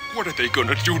What are they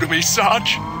gonna do to me,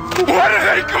 Sarge? What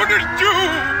are they gonna do?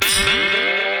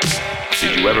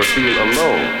 Did you ever feel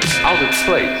alone, out of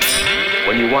place,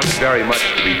 when you wanted very much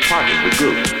to be part of the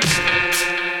group?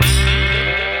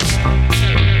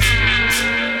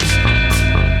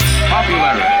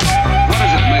 Popularity. What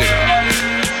is it made of?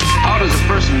 How does a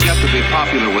person get to be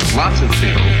popular with lots of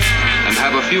people and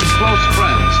have a few close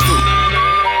friends, too?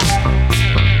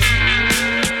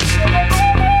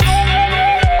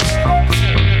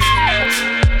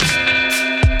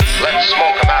 Let's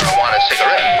smoke a marijuana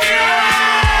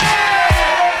cigarette.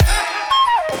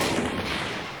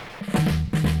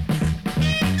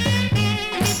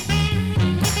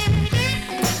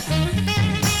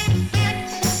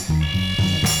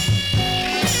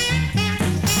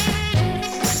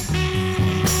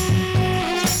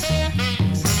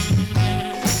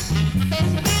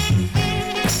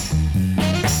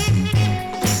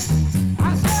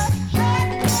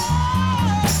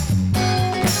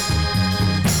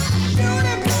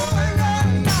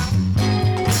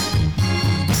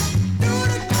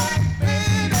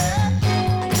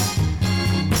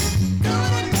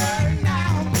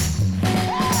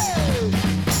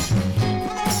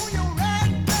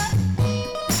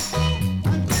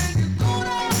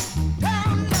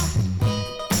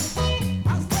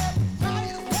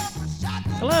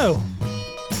 Hello.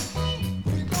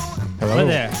 Hello. We're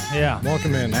there. Yeah.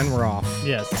 Welcome in, and we're off.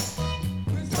 Yes.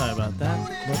 Sorry about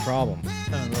that. No problem.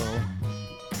 Kind of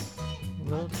a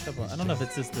little trouble. I don't know if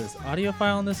it's just this audio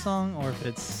file in this song or if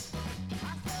it's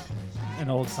an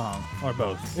old song or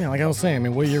both. Yeah, like I was saying, I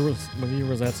mean, what year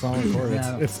was that song recorded?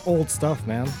 Yeah. It's old stuff,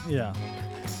 man. Yeah.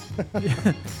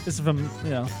 This is from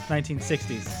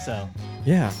 1960s. So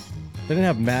Yeah. They didn't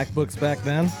have MacBooks back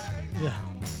then. yeah.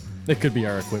 It could be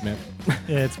our equipment.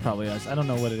 Yeah, it's probably us. I don't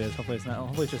know what it is. Hopefully it's not.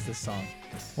 Hopefully it's just this song.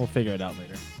 We'll figure it out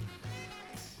later.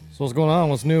 So what's going on?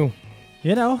 What's new?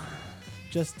 You know,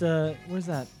 just where's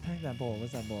that? Pack that bowl.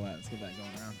 Where's that bowl at? Let's get that going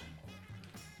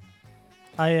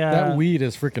around. That weed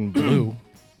is freaking blue.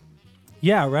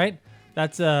 Yeah, right.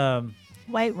 That's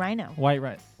White rhino. white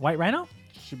rhino.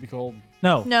 Should be called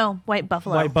No. No, white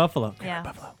buffalo. White buffalo. Yeah.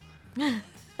 Buffalo.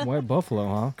 white buffalo,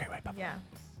 huh? Okay, white buffalo. Yeah.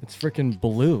 It's freaking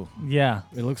blue. Yeah.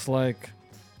 It looks like.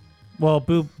 Well,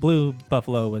 blue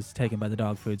buffalo was taken by the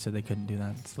dog food, so they couldn't do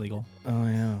that. It's legal. Oh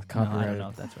yeah, No, I copyrighted, don't know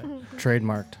if that's right.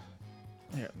 trademarked.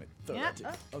 Here, let me throw Yeah. that to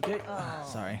you. Okay.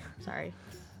 Sorry. Sorry.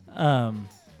 That's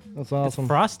It's awesome.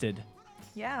 frosted.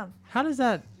 Yeah. How does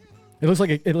that? It looks like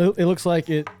it looks like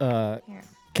it Here.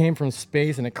 came from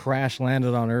space and it crash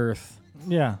landed on Earth.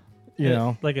 Yeah. You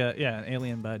know, like an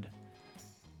alien bud.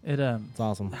 It it's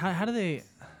awesome. How do they?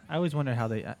 I always wonder how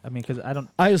they. I mean, because I don't.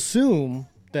 I assume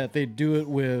that they do it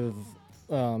with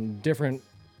different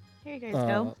Here you guys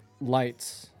go.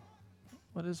 lights,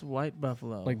 What is white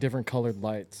buffalo? like different colored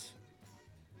lights.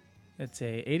 It's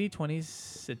a 80-20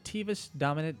 sativa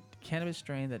dominant cannabis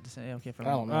strain that. Okay, from.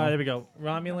 I don't know. There we go.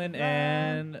 Romulan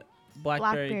and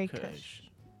Blackberry Blackberry Kush. Kush.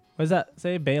 What does that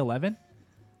say? Bay 11?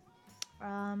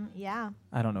 Yeah.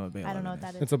 I don't know what Bay 11 I don't know what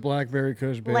that is. It's a blackberry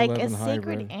Kush Bay Like a 11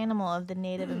 sacred hybrid. animal of the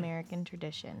Native American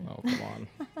tradition. Oh come on!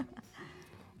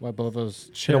 White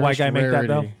buffaloes Did a white guy make that,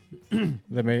 Bill?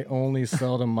 They may only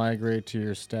seldom migrate to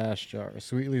your stash jar.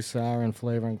 Sweetly sour in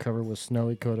flavor and covered with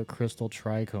snowy coat of crystal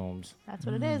trichomes. That's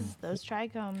what it is. Those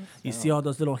trichomes. You see all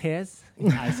those little hairs?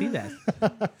 I see that.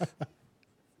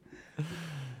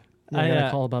 You got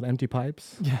a call about empty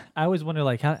pipes? Yeah, I always wonder,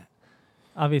 like, how.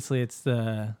 Obviously, it's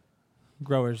the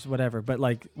growers, whatever. But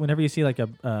like, whenever you see like a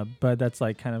bud that's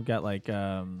like kind of got like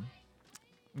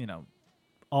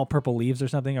all purple leaves or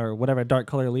something, or whatever, a dark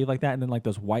color leaf like that, and then like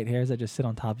those white hairs that just sit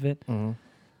on top of it.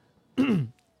 Mm-hmm.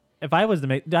 If I was to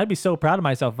make, I'd be so proud of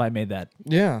myself if I made that.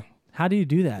 Yeah, How do you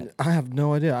do that? I have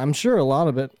no idea. I'm sure a lot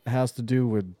of it has to do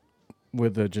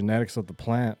with the genetics of the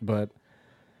plant, but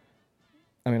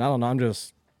I mean, I don't know. I'm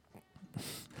just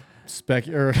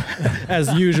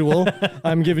as usual.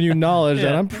 I'm giving you knowledge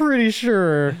that I'm pretty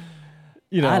sure.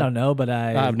 You know, I don't know, but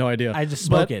I have no idea. I just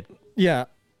smoke But, it. Yeah.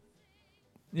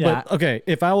 Yeah. But okay,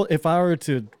 if I were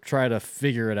to try to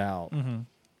figure it out,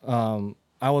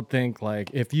 I would think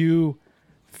like if you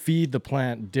feed the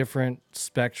plant different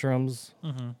spectrums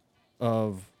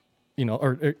of,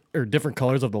 or different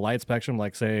colors of the light spectrum,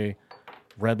 like say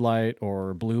red light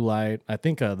or blue light. I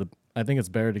think it's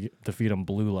better to feed them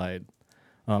blue light.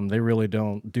 They really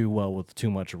don't do well with too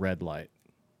much red light,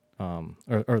 or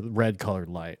red colored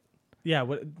light. Yeah.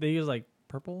 What they use, like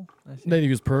purple? I see. They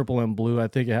use purple and blue. I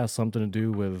think it has something to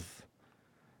do with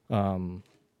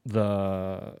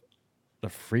the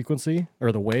frequency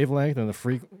or the wavelength and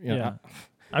the Yeah.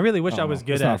 I really wish I don't was know.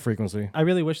 good It's at. not frequency. I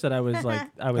really wish that I was like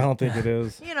I was. I don't think it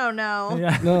is. You don't know.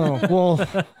 Yeah. No. Well,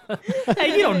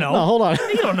 Hey, you don't know. no, hold on.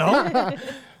 You don't know.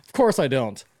 Of course I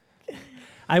don't.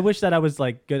 I wish that I was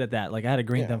like good at that. Like I had a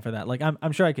green Yeah. thumb for that. Like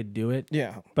I'm sure I could do it.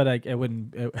 Yeah. But like it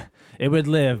wouldn't. It would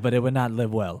live, but it would not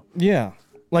live well. Yeah.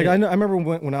 Like I remember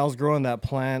when I was growing that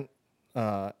plant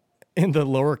in the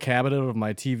lower cabinet of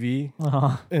my TV,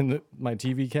 my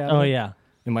TV cabinet. Oh yeah.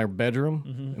 In my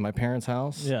bedroom, in my parents'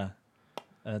 house. Yeah.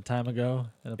 A time ago,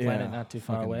 in a planet Yeah, not too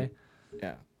far fucking away.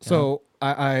 Yeah. So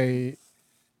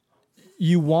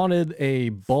you wanted a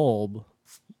bulb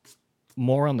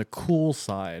more on the cool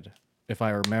side, if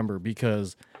I remember,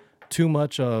 because too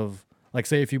much of, like,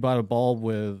 say if you bought a bulb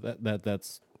with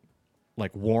that's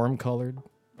like warm colored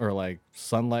or like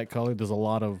sunlight colored, there's a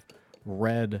lot of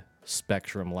red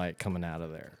spectrum light coming out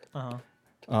of there.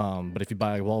 But if you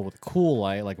buy a bulb with cool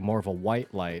light, like more of a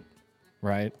white light,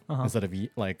 right? Instead of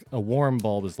like a warm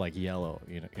bulb is like yellow,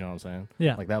 you know what I'm saying?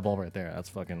 Yeah. Like that bulb right there, that's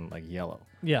fucking like yellow.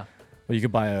 Yeah. But you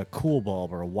could buy a cool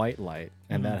bulb or a white light,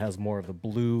 and that has more of the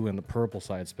blue and the purple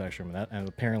side spectrum, and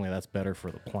apparently that's better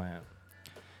for the plant.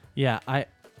 Yeah. I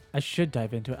should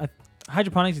dive into it.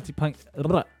 Hydroponics.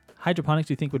 Hydroponics.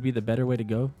 Do you think would be the better way to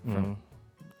go?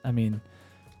 I mean,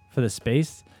 for the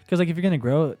space. Because like if you're gonna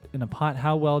grow it in a pot,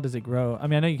 how well does it grow? I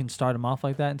mean, I know you can start them off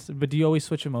like that, but do you always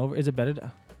switch them over? Is it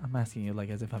better? I'm asking you like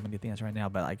as if I'm gonna get the answer right now,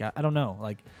 but like I don't know.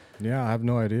 Like Yeah, I have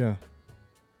no idea.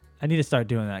 I need to start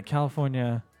doing that.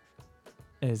 California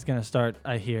is gonna start,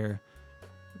 I hear,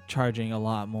 charging a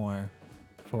lot more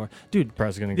for. Dude,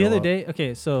 Price is gonna the go other up. day.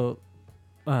 Okay, so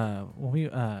when we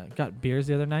got beers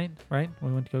the other night, right?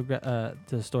 When we went to go to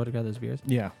the store to grab those beers.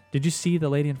 Yeah. Did you see the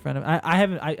lady in front of? I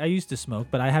haven't. I used to smoke,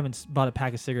 but I haven't bought a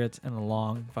pack of cigarettes in a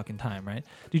long fucking time, right?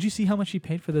 Did you see how much she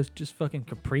paid for those just fucking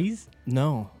Capris?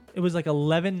 No. It was like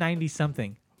 $11.90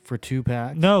 something. For 2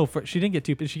 packs? No, she didn't get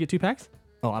two. Did she get 2 packs?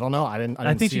 Oh, I don't know. I didn't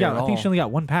I think see she it got. at I think she all. only got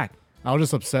 1 pack. I was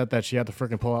just upset that she had to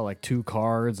freaking pull out like 2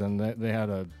 cards and they had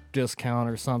a discount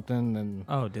or something, and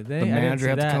Oh, did they? the I didn't manager see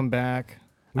had to that. come back.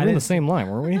 We I were in the didn't- same line,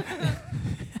 weren't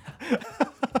we?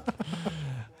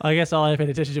 I guess all I paid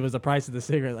attention to was the price of the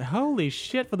cigarette. Like, holy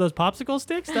shit, for those popsicle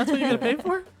sticks? That's what you're gonna pay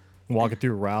for? Walking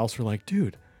through Ralph's, we're like,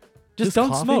 dude, Just this don't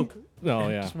coffee? smoke. Oh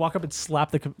yeah. Just walk up and slap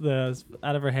the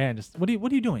out of her hand. Just what are you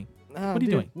doing? What are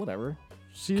you doing? Whatever.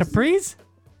 She's Capris?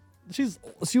 she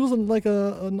was like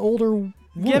an older woman.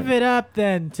 Give it up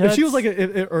then. If she was Toots.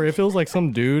 like or if it was like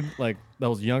some dude like that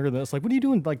was younger than us, like, what are you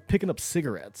doing like picking up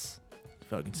cigarettes?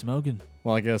 fucking smoking.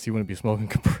 Well, I guess he wouldn't be smoking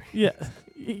Capri.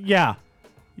 Yeah.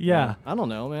 I don't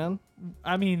know, man.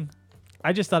 I mean,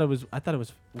 I thought it was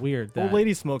weird that Old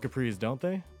ladies smoke Capris, don't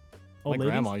they? Old My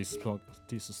ladies? grandma used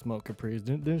to smoke Capris,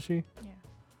 didn't she?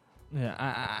 Yeah,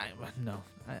 I no.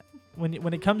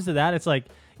 When it comes to that, it's like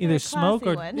either a smoke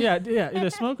classy or one. either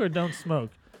smoke or don't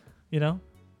smoke. You know,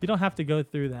 you don't have to go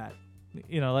through that.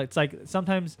 You know, it's like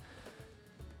sometimes,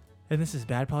 and this is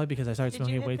bad probably because I started Did you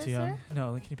smoking hit way this, too young. sir?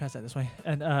 No, can you pass that this way?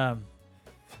 And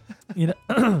you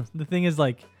know, the thing is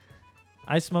like,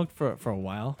 I smoked for a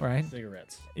while, right?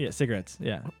 Cigarettes. Yeah, cigarettes.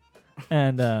 Yeah,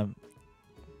 and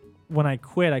when I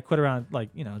quit around like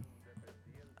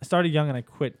I started young and I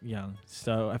quit young,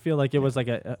 so I feel like it was like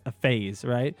a phase,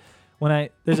 right?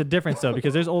 There's a difference though,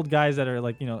 because there's old guys that are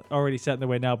like already set in their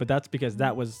way now, but that's because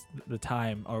that was the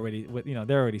time already.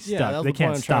 They're already stuck. Yeah, that was They the point can't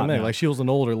I'm trying stop to make. now. Like, she was an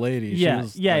older lady. Yeah, she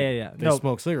was, yeah, like, yeah. They No.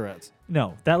 smoke cigarettes.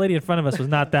 No, that lady in front of us was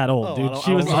not that old, dude.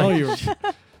 She was I like, know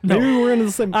No. Maybe we were in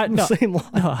the same no. same line.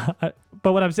 No,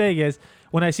 but what I'm saying is,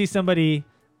 when I see somebody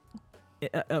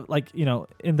like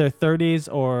in their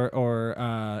 30s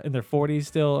or in their 40s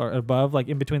still or above, like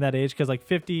in between that age, because like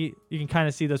 50, you can kind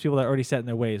of see those people that are already set in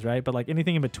their ways, right? But like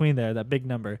anything in between there, that big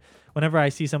number, whenever I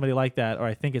see somebody like that, or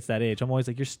I think it's that age, I'm always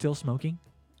like, you're still smoking?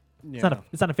 Yeah.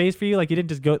 It's not a phase for you. Like you didn't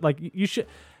just go. Like you should.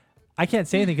 I can't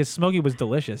say anything because smoking was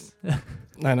delicious,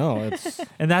 I know. It's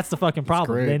and that's the fucking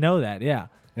problem. great. They know that, yeah.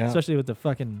 Yeah. Especially with the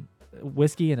fucking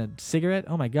whiskey and a cigarette.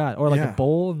 Oh my god! Or like Yeah. a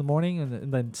bowl in the morning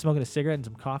and then smoking a cigarette and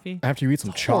some coffee. after you eat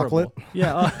some Horrible. chocolate.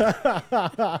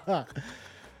 Yeah.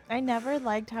 I never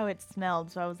liked how it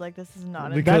smelled, so I was like, this is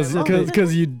not Because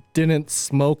enjoyable. you didn't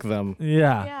smoke them.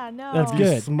 Yeah. Yeah, no. That's You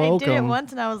good. I smoke did it them.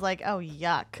 once and I was like, oh,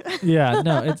 yuck. Yeah.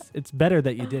 No, it's better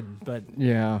that you didn't. But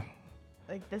Yeah.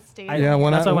 Like this state. Yeah,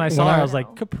 when that's why when I saw her, I was No.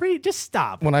 like, Capri, just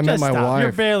stop. When I met Just my stop. You're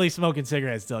wife- barely smoking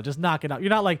cigarettes still. Just knock it out. You're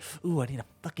not like, ooh, I need a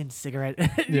fucking cigarette.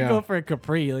 You Yeah. go for a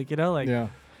Capri, like like. Yeah.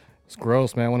 It's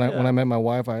gross, man. When Yeah. I met my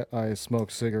wife, I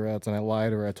smoked cigarettes and I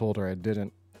lied to her. I told her I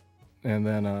didn't, and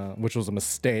then which was a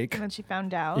mistake. And then she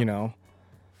found out.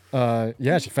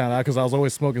 Yeah, she found out because I was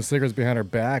always smoking cigarettes behind her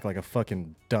back like a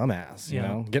fucking dumbass. You Yeah.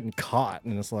 know, getting caught,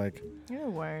 and it's like, You're the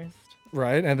worst.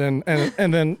 right?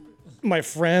 And then my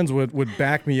friends would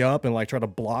back me up and like try to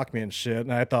block me and shit.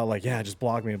 And I thought like, yeah, just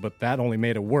block me, but that only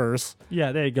made it worse.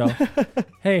 Yeah, there you go.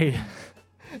 Hey,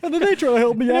 And then they try to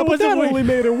help me out, but wasn't that worth- only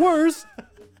made it worse.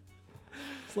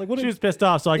 It's like what? she was pissed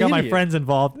off, so I got my Idiot. friends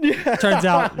involved. Turns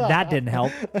out that didn't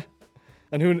help.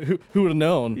 And who would have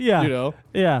known? Yeah. You know.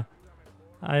 Yeah.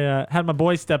 I had my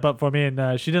boy step up for me,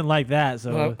 and she didn't like that.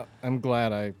 So Well, I'm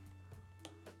glad I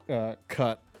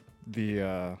cut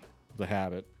the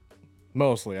habit.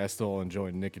 Mostly, I still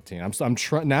enjoy nicotine. I'm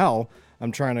trying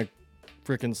to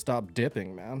freaking stop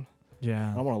dipping, man. I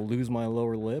yeah, don't want to lose my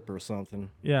lower lip or something.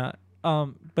 yeah.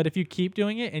 But if you keep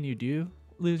doing it and you do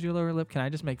lose your lower lip, can I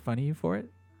just make fun of you for it?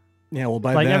 Yeah, well,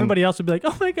 by Like then, everybody else would be like,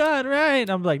 "Oh my god, right?" And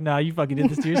I'm like, "No, you fucking did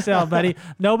this to yourself, buddy.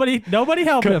 Nobody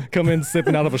help him." come in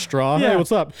sipping out of a straw. Yeah. Hey,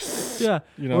 what's up? Yeah,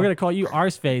 You know? we're gonna call you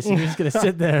Arseface, and you're just gonna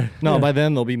sit there. No, Yeah. by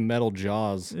then there'll be metal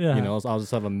jaws. Yeah. You know, so I'll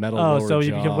just have a metal Oh, lower so jaw.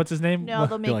 you become what's his name? No,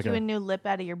 they'll make like you a- a new lip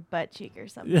out of your butt cheek or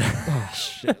something. Oh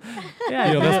shit. Yeah,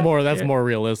 You know, that's more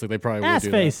realistic. They probably would ass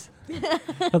do face.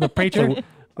 Oh, the preacher.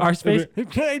 Arseface.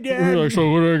 Okay, that. Dad. Like, so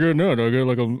what do I get now? Do I get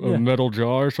like a Yeah. metal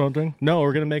jaw or something? No,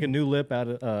 we're gonna make a new lip out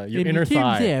of your Maybe inner Tim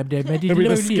thigh. Zeb, Dad, but It'll be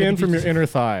the did you skin know from your this- inner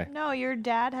thigh. No, your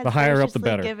dad has The higher up, the graciously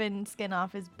better. given skin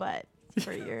off his butt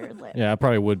for your lip. Yeah, it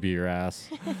probably would be your ass.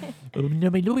 Oh, no,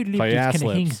 my lower lip By just ass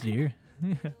kinda hangs lips.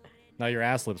 there. Now your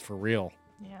ass lips for real.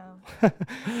 Yeah.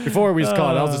 Before we just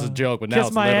called it, that was just a joke, but now Kiss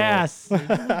it's my literal.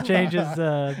 ass. Change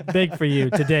is big for you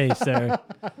today, sir.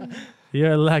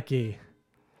 You're lucky.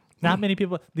 Not many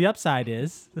people. The upside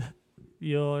is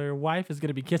your wife is going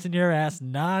to be kissing your ass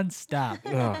nonstop.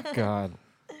 Oh God.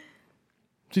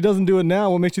 She doesn't do it now.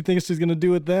 What makes you think she's gonna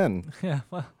do it then? Yeah,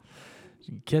 well, you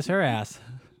can kiss her ass.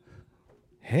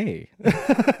 Hey.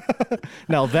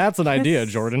 Now that's an idea,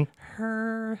 Kiss Jordan.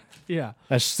 Her. Yeah.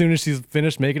 As soon as she's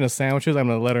finished making us sandwiches, I'm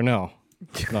gonna let her know.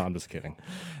 No, I'm just kidding.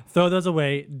 Throw those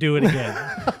away. Do it again.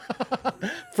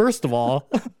 First of all,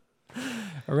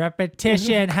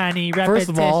 Repetition, honey. Repetition. first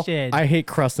of all, I hate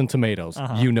crust and tomatoes.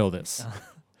 You know this.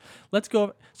 Let's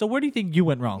go. So where do you think you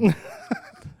went wrong?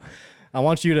 I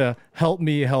want you to help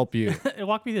me help you.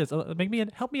 Walk me through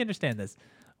this. Help me understand this.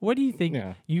 What do you think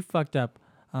Yeah. you fucked up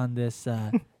on this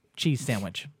cheese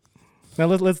sandwich? Now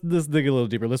let's dig a little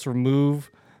deeper. Let's remove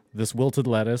this wilted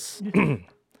lettuce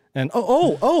and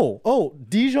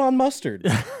Dijon mustard.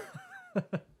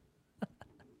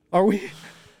 Are we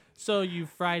So you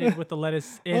fried it with the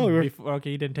lettuce in Oh, you're- before? Okay,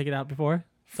 you didn't take it out before.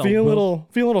 So feeling we'll-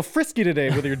 a little frisky today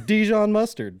with your Dijon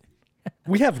mustard?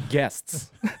 We have guests.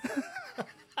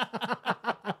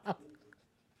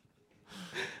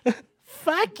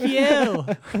 Fuck you.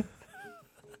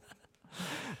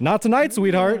 Not tonight,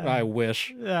 sweetheart. I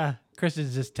wish. Yeah.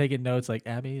 Kristen's just taking notes like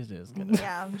Abby is just gonna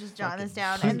Yeah, I'm just jotting this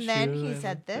down. punch And then you he in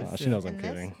said this. she knows I'm and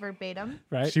this kidding. verbatim.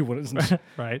 right. She wouldn't.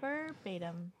 right.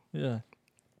 Verbatim. Yeah.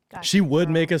 Gotcha, She would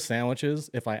girl. make us sandwiches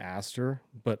if I asked her,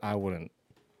 but I wouldn't.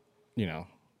 You know,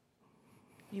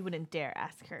 You wouldn't dare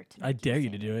ask her to. I make dare a you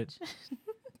to do it.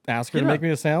 ask her Get to up. make me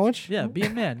a sandwich. Yeah. Be a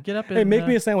man. Get up and Hey, make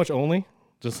me a sandwich only.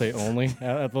 Just say only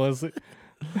at the list.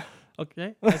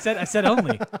 Okay. I said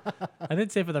only. I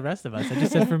didn't say for the rest of us. I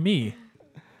just said for me.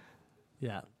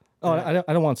 Yeah. Oh, I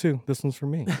don't want to. This one's for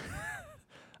me.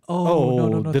 Oh,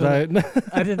 no. did don't- I?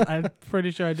 I didn't. I'm pretty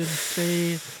sure I didn't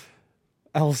say.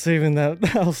 I was saving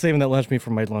that lunch meat for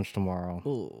my lunch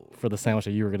tomorrow for the sandwich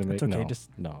that you were gonna make. okay, No, just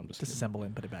no, I'm just kidding. Disassemble it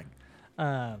and put it back.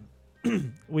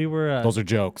 We were. Those are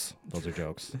jokes.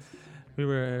 We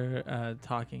were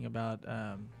talking about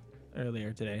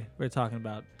earlier today. We were talking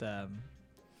about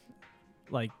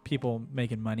like people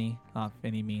making money off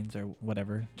any means or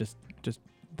whatever, just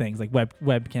things like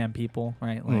webcam people,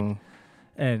 right? Like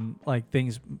and like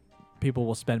things people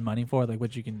will spend money for, like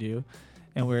what you can do.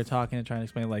 And we were talking and trying to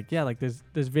explain, like, yeah, like there's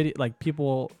video, like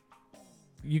people,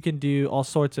 you can do all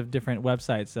sorts of different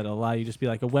websites that allow you to just be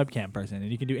like a webcam person,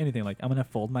 and you can do anything. Like I'm gonna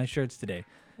fold my shirts today,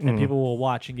 and people will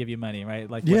watch and give you money, right?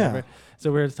 Like Yeah. whatever.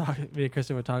 So we were talking, me and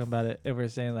Kristen were talking about it, and we were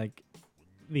saying like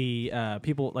the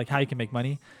people, like how you can make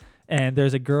money. And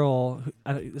there's a girl,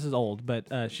 who, this is old, but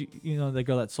she, you know, the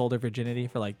girl that sold her virginity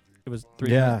for like it was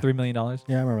 $3 million.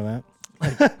 Yeah, I remember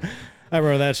that. I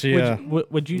remember that. She,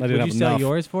 Would you I didn't have sell enough.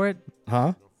 yours for it?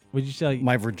 huh? Would you sell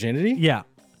My virginity? Yeah.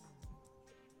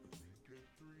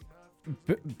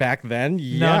 Back then?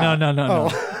 Yeah. No.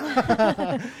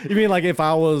 You mean like if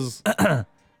I was?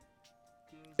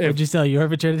 Would you sell your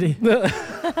virginity?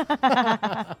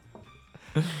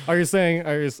 Are you saying?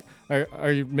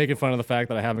 Are you making fun of the fact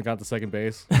that I haven't got to second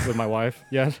base with my wife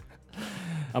yet?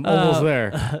 I'm almost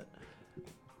there.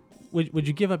 Would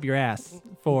you give up your ass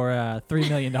for $3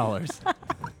 million?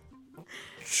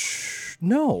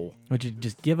 No. Would you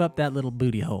just give up that little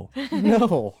booty hole?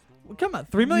 No. Well, come on,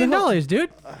 $3 million,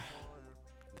 dude.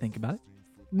 Think about it.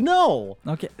 No.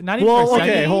 Okay, not even Well, for a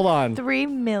second. okay, hold on. $3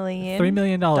 million. $3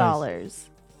 million.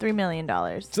 $3 million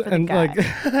for the And guy.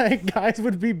 like guys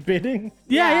would be bidding.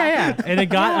 Yeah. And it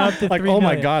got up to Like, $3 oh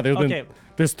my million. God, Okay,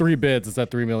 there's 3 bids. It's at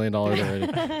 $3 million already.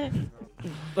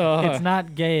 it's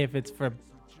not gay if it's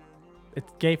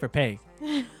gay for pay.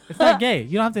 It's not gay.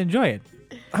 You don't have to enjoy it.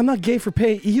 I'm not gay for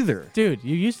pay either. Dude,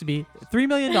 you used to be $3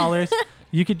 million.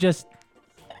 You could just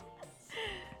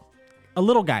a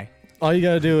little guy. All you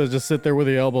gotta do is just sit there with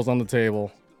your elbows on the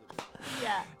table.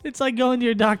 Yeah. It's like going to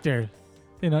your doctor.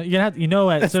 You know, at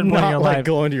a That's certain point in not your like life.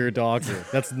 going to your doctor.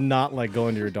 That's not like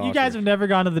going to your doctor. You guys have never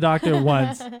gone to the doctor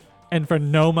once, and for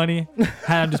no money,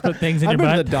 had him just put things in I've your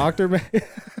been to butt. the doctor, man.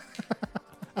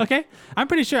 Okay, I'm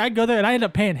pretty sure I'd go there and I end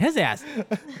up paying his ass.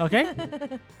 Okay,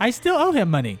 I still owe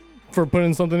him money. For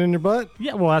putting something in your butt.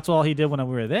 Yeah, well, that's all he did when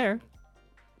we were there.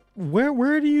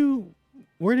 Where do you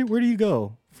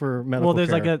go for medical Well, there's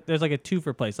care? like a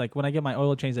two-for place. Like when I get my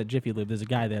oil changed at Jiffy Lube, there's a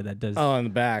guy there that does. Oh, in the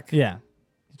back. Yeah,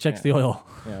 he checks the oil.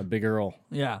 Yeah, Big Earl.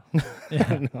 Yeah.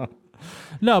 Yeah.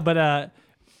 No, but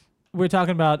we're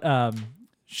talking about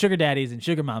sugar daddies and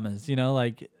sugar mamas, you know,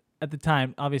 like at the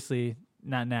time, obviously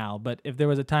not now, but if there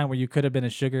was a time where you could have been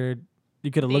you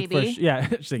could have looked for Baby. yeah,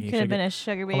 just thinking Could have sugar. been a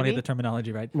sugar I want to get baby. the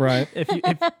terminology right. Right.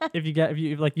 If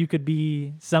you like you could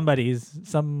be somebody's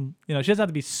you know, she doesn't have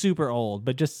to be super old,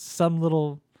 but just some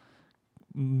little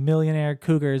millionaire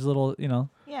cougar's little, you know,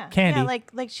 Yeah. candy. Yeah,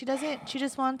 like she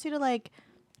just wants you to like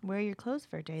wear your clothes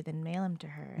for a day, then mail them to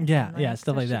her. Yeah, and, yeah,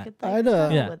 stuff so like she that. Could, I'd,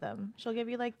 travel Yeah. with them. She'll give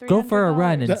you like $300. Go for a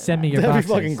run and send me your That'd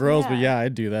boxes. be fucking gross, but Yeah. yeah,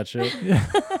 I'd do that shit.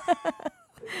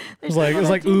 There's It's people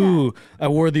like, that do ooh, I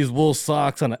wore these wool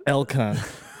socks on an elk hunt.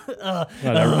 I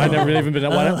never even been.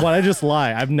 Why'd I just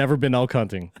lie? I've never been elk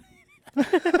hunting.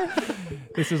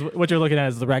 This is what you're looking at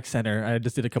is the rec center. I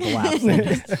just did a couple laps.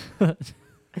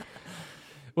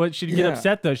 Well, she'd get Yeah.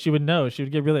 upset though. She would know. She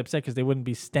would get really upset because they wouldn't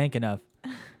be stank enough.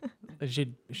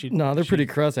 She'd. No, they're she'd- pretty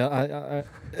crusty. I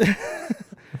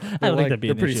don't think that'd be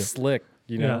they're an pretty issue. slick.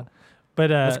 You know, Yeah. But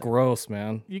that's gross,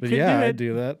 man. you But could yeah, do I'd it.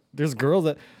 do that. There's girls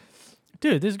that.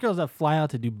 dude, there's girls that fly out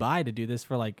to Dubai to do this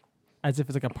for like, as if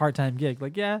it's like a part-time gig.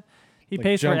 Like, yeah, he Like,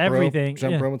 pays for jump rope- everything.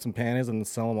 Jump yeah. rope with some panties and then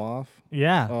sell them off.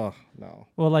 Yeah. Oh no.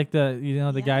 Well, like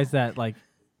the guys that like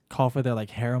call for their like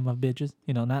harem of bitches.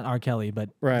 You know, not R. Kelly, but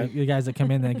Right. the guys that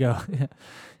come in and go,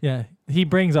 yeah, he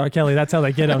brings R. Kelly. That's how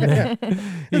they get him.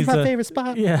 He's my the- favorite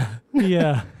spot. Yeah,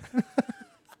 yeah.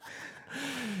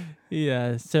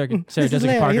 Yeah, Sarah is Jessica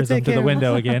Larry, he'll Parker's them take to the care of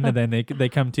window again, and then they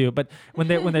come to. But when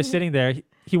they're sitting there,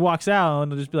 he walks out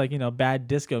and it'll just be like, you know, bad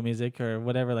disco music or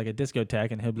whatever, like a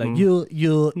discotheque, and he'll be like,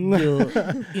 you in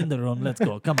the room, let's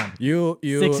go, come on. You,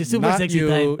 Sexy, super not sexy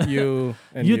you, time. you,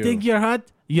 and You think you're hot?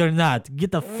 You're not.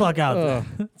 Get the fuck out. Ugh.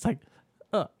 It's like,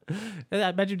 and I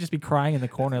imagine you just be crying in the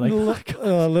corner, like,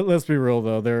 Let's be real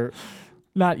though.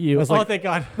 not you. That's Oh, like- thank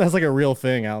God. That's like a real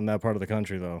thing out in that part of the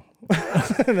country though.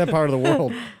 In that part of the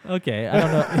world. Okay, I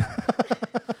don't know.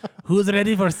 Who's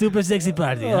ready for super sexy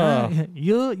party? Huh?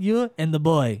 You, and the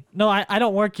boy. No, I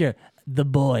don't work here. The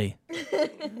boy.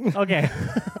 Okay.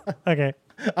 Okay.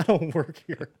 I don't work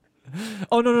here.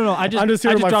 Oh no! I'm just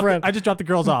here with my dropped friend. I just dropped the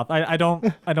girls off. I don't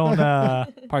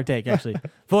partake actually.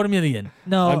 4 million.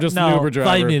 No, I'm just an no. Uber driver.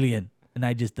 5 million, and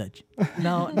I just touch.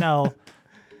 No.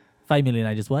 5 million.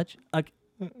 I just watch.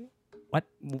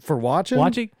 For watching?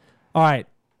 Watching. All right.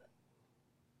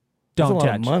 That's Don't a lot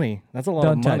touch. of money. That's a lot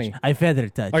Don't of touch. money. I feather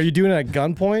touch. Are you doing it at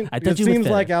gunpoint? I touch It you with seems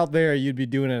feather. like out there you'd be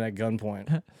doing it at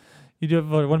gunpoint. You do it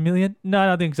for 1 million? No, I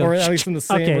don't think so. Or at least in the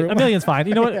same okay, room. $1 million's fine.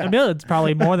 You know what? $1 million's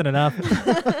probably more than enough.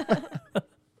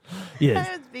 Yes.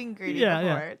 I was being greedy Yeah,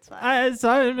 before. yeah. It's fine. I'm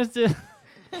sorry,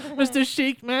 Mr.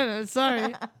 Sheik, man. I'm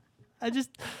sorry. I just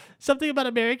something about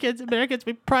Americans. Americans,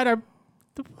 we pride our.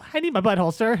 I need my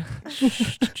butthole, sir.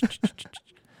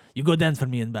 You go dance for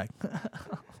me in back.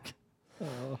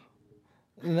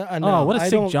 Oh, what a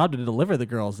sick job to deliver the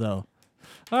girls, though.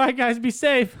 All right, guys, be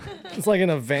safe. It's like in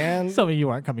a van. Some of you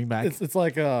aren't coming back. It's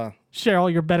like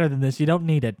Cheryl, you're better than this. You don't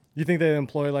need it. you think they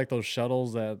employ like those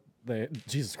shuttles that they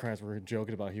Jesus Christ, we're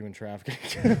joking about human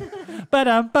trafficking. But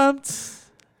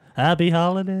happy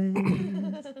holiday.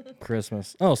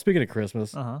 Christmas. Oh, speaking of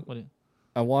Christmas, What?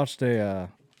 I watched a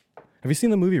have you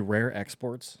seen the movie Rare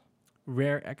Exports?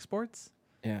 Rare exports?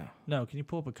 Yeah. No. Can you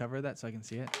pull up a cover of that so I can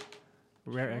see it?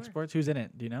 Rare exports. Who's in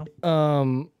it? Do you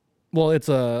know? Well, it's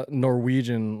a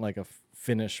Norwegian, like a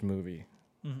Finnish movie,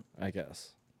 Mm-hmm. I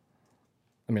guess.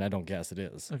 I mean, I don't guess it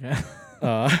is. Okay.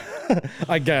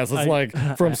 I guess it's like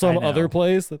from some I know. other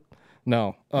place.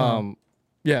 No.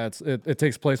 Yeah, it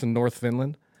takes place in North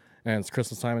Finland, and it's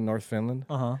Christmas time in North Finland.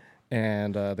 Uh-huh.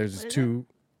 And there's these two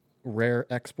rare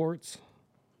exports.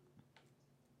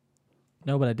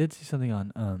 No, but I did see something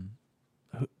on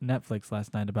Netflix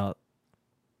last night about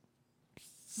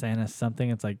Santa something.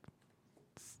 It's like,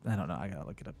 I don't know. I gotta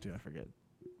look it up too. I forget.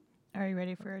 Are you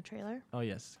ready for a trailer? Oh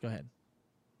yes, go ahead.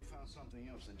 Found something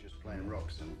else than just plain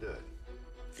rocks and dirt.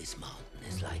 This mountain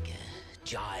is like a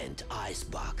giant ice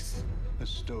box. A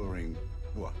storing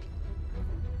what?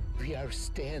 We are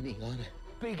standing on the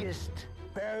biggest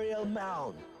burial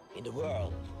mound in the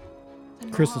world.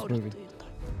 Christmas movie.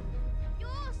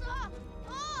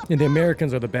 And the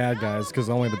Americans are the bad guys because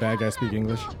only the bad guys speak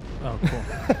English. Oh,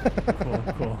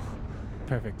 cool. cool.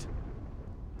 Perfect.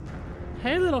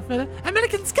 Hey, little fella.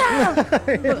 American Scout!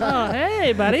 Oh,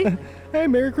 hey, buddy. Hey,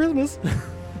 Merry Christmas.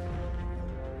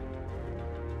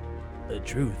 The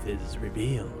truth is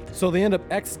revealed. So they end up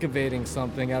excavating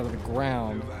something out of the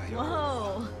ground.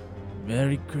 Whoa.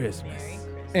 Merry Christmas.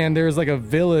 And there's like a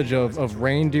village of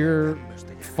reindeer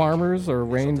farmers or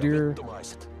reindeer.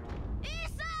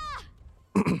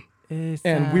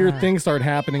 And weird things start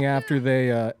happening after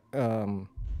they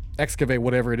excavate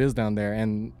whatever it is down there.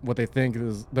 And what they think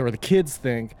is, or the kids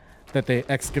think, that they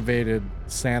excavated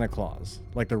Santa Claus,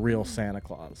 like the real Santa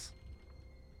Claus.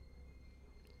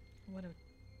 What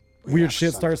a Weird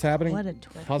shit starts happening. what a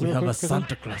twist. Pause it We real have a quick, Kristen.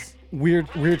 Santa Claus.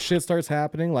 Weird shit starts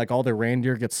happening. Like all the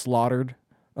reindeer get slaughtered.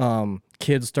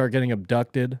 Kids start getting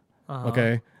abducted.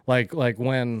 Okay, like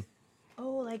when. Oh,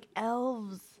 like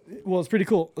elves. Well, it's pretty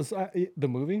cool. The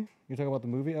movie. You talking about the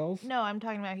movie Elves? No, I'm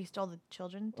talking about he stole the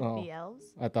children to be elves.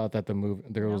 I thought that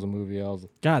there was a movie Elves.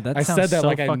 God, that I sounds said that so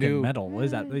like I fucking knew. metal. What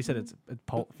is that? They said it's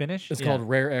Finnish? It's Yeah. called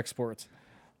Rare Exports.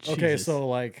 Okay, Jesus. so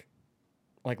like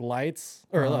lights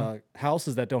or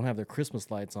houses that don't have their Christmas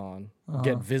lights on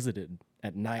get visited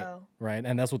at night, Oh. right?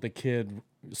 And that's what the kid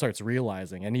starts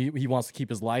realizing, and he wants to keep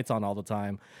his lights on all the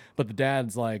time, but the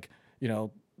dad's like,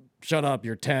 shut up,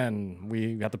 you're 10.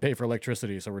 We have to pay for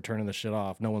electricity, so we're turning the shit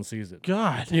off. No one sees it.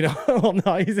 God. Well,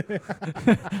 no, he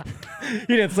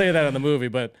didn't say that in the movie,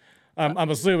 but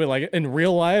I'm assuming like in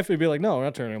real life, it'd be like, no, we're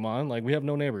not turning them on. Like we have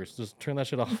no neighbors. Just turn that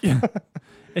shit off.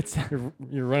 It's.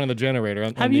 You're running the generator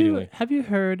Have immediately. you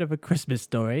heard of a Christmas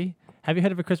story? Have you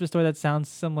heard of a Christmas story that sounds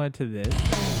similar to this?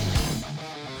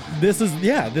 This is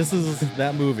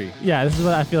that movie. Yeah, this is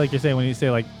what I feel like you're saying when you say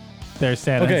like there's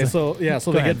Santa. Okay, It's so yeah,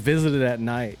 so Go they ahead. get visited at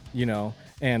night,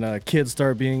 and kids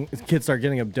start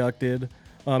getting abducted.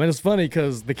 And it's funny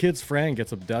because the kid's friend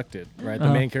gets abducted, right? The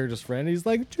main character's friend. He's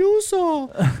like, Juso,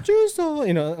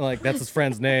 like that's his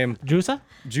friend's name. Jusa?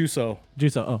 Juso.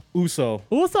 Oh. Uso.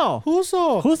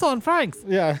 Uso and Franks.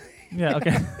 Yeah. Yeah,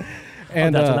 okay.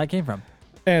 And That's where that came from.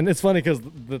 and it's funny because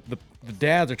the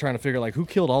dads are trying to figure like who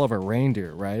killed all of our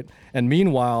reindeer, right? And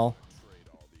meanwhile,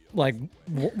 like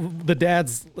the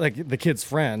dad's like the kid's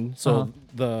friend, so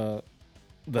the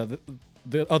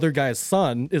other guy's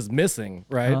son is missing,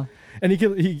 right? And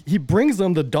he brings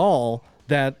them the doll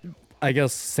that I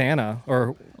guess Santa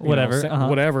or Whatever,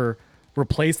 whatever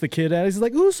replaced the kid at. He's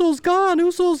like, Uso's gone,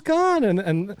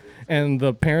 and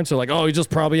the parents are like, oh, he's just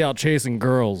probably out chasing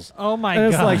girls. Oh my And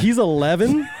it's God. like he's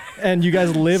 11, and you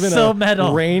guys live in So a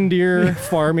metal. reindeer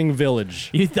farming village.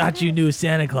 You thought you knew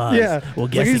Santa Claus. Yeah, Well,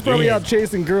 It's guess like he's probably again. out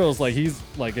chasing girls. Like he's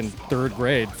like in 4th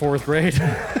grade.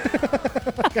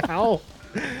 Like, how?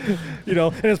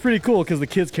 And it's pretty cool because the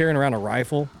kid's carrying around a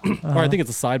rifle, or I think it's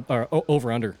a side or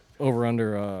over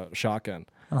under shotgun.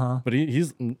 But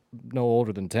he's no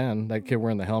older than 10. That kid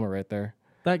wearing the helmet right there.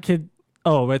 That kid.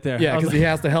 Oh, right there. Yeah, I was because he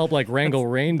has to help like wrangle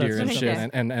reindeer that's and shit okay.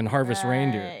 and harvest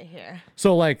reindeer. Right here.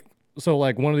 So like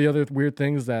one of the other weird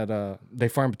things that they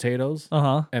farm potatoes,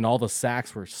 and all the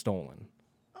sacks were stolen.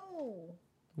 Oh.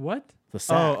 What? The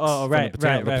sacks. oh, from right, the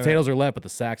right, The right, potatoes are left, but the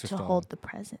sacks are To stolen. hold the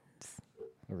presents.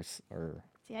 Or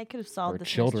See, I could have solved Or this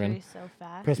children. mystery so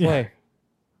fast. press play.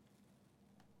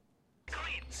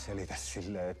 Selitä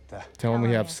sille, että Tell them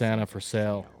we have Santa for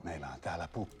sale. meillä on täällä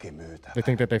pukki myytävä. They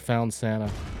think that they found Santa.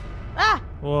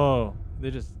 Whoa.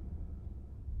 They just.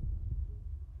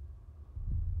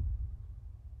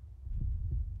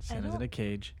 Santa's in a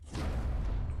cage.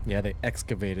 Yeah, they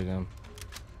excavated him.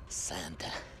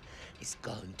 Santa is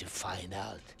going to find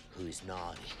out who is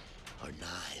naughty or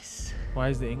nice. Why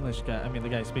is the English guy? I mean, the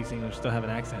guy who speaks English still have an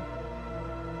accent.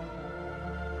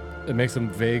 It makes him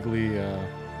vaguely.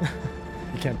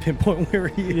 You can't pinpoint where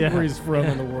he's from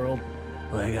in the world.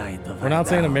 We're going to We're not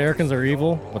saying Americans are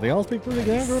evil, but they all speak pretty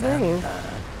good.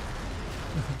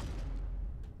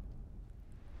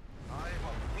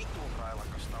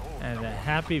 And a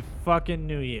happy fucking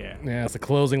New Year. Yeah, it's the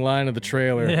closing line of the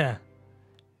trailer. Yeah.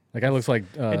 That guy looks like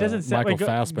It doesn't sound. Michael Wait,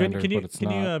 Fassbender, can you, but it's can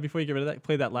not. you before you get rid of that,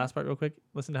 play that last part real quick?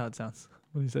 Listen to how it sounds.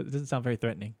 When he said, it doesn't sound very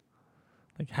threatening.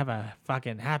 Like, have a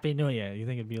fucking happy new year. You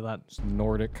think it'd be a lot? It's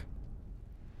Nordic.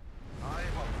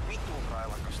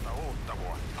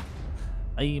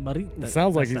 It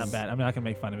sounds like not he's- bad. I'm not gonna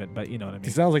make fun of it, but you know what I mean. He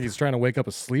sounds like he's trying to wake up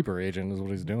a sleeper agent. Is what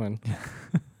he's doing.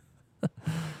 I'm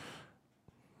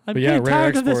But yeah, getting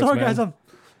tired rare of this exports, man.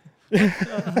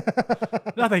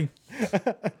 orgasm. Nothing.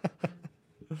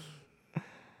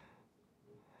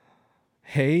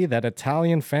 Hey, that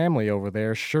Italian family over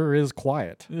there sure is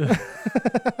quiet.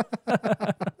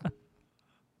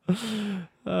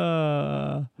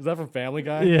 Uh, Is that from Family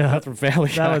Guy? Yeah. That's from Family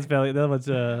Guy. that was Belly. That was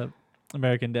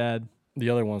American Dad. The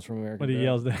other one's from American When he Dad.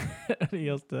 yells, he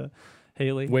yells to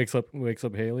Haley. Wakes up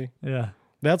Haley. Yeah.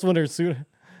 That's when her suit.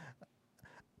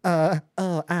 Oh,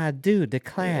 I do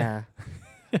declare.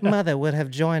 Mother would have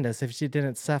joined us if she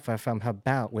didn't suffer from her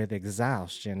bout with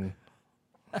exhaustion.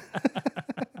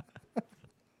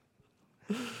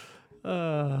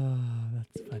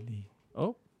 That's funny.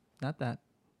 Oh, not that.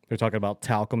 They're talking about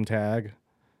talcum tag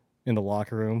in the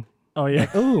locker room. Oh yeah.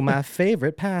 Ooh, my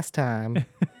favorite pastime.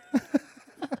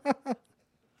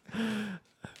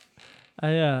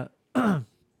 I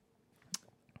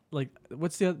like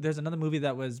what's the there's another movie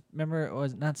that was remember it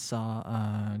was not Saw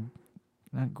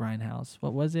not Grindhouse.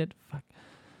 What was it? Fuck.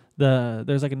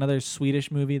 There's like another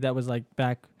Swedish movie that was like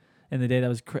back in the day that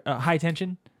was High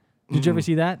Tension. Did you ever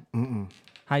see that? Mm-mm.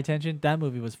 High Tension? That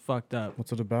movie was fucked up.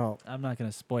 What's it about? I'm not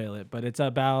gonna spoil it, but it's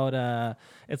about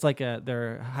it's like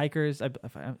they're hikers.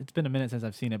 It's been a minute since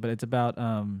I've seen it, but it's about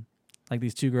like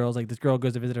these two girls. Like this girl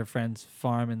goes to visit her friend's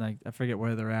farm, and like I forget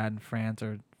where they're at in France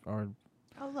or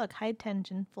Oh, look, High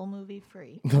Tension, full movie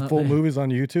free. The full movie's on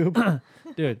YouTube.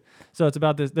 dude. So it's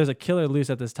about this. There's a killer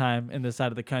loose at this time in this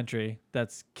side of the country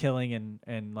that's killing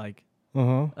and like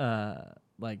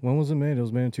like When was it made? It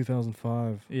was made in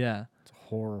 2005. yeah. It's a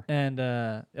horror. And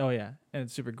oh yeah, and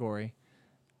it's super gory.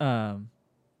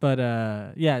 But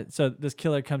yeah, so this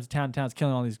killer comes to town's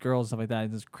killing all these girls and stuff like that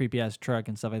in this creepy ass truck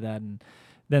and stuff like that, and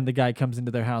then the guy comes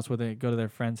into their house where they go to their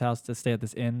friend's house to stay at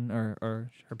this inn or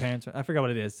her parents. I forgot what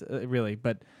it is really,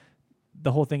 but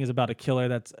the whole thing is about a killer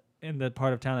that's in the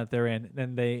part of town that they're in.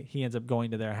 Then he ends up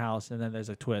going to their house, and then there's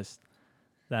a twist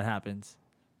that happens,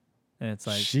 and it's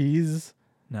like She's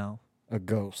no, a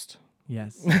ghost.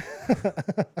 yes,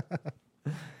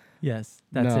 yes,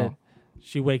 that's No. it.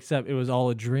 She wakes up. It was all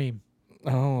a dream.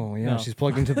 Oh, yeah. No. She's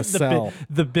plugged into the cell.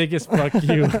 The biggest fuck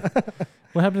you.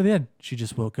 What happened at the end? She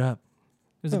just woke up.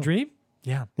 It was a dream?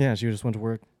 Yeah. Yeah, she just went to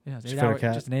work. Yeah, it was She fed her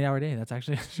cat. just an 8-hour day. That's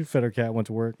actually. She fed her cat, went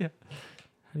to work. Yeah.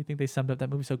 How do you think they summed up that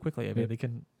movie so quickly? I mean, they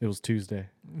couldn't. It was Tuesday.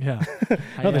 Yeah.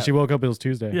 Not that she woke up, it was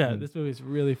Tuesday. Yeah, this movie's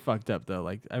really fucked up though.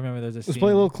 Like I remember there's a Let's scene.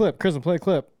 play a little clip. Kristen, play a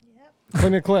clip. Yep. Play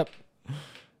me a clip.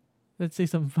 Let's see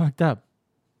something fucked up.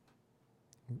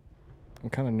 I'm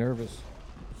kind of nervous.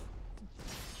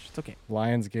 It's okay.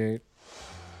 Lionsgate.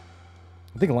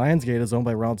 I think Lionsgate is owned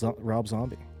by Rob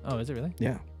Zombie. Oh, is it really?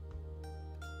 Yeah.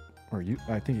 Or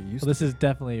I think it used Well, this is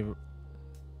definitely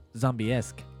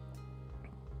zombie-esque.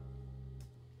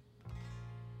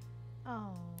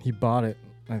 Oh. He bought it,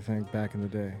 I think, back in the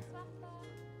day.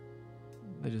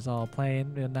 They're just all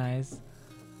playing real nice.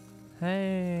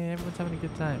 Hey, everyone's having a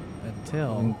good time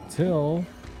until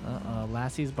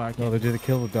Lassie's barking. Oh, they did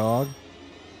kill the dog.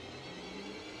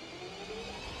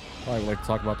 Probably like to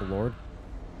talk about the Lord.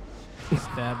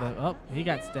 He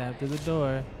got stabbed through the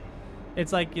door.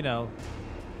 It's like,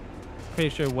 pretty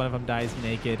sure one of them dies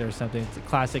naked or something. It's a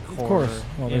classic horror. Of course.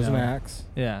 Well, you there's an know. axe.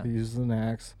 Yeah. He uses an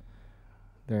axe.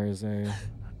 There's a.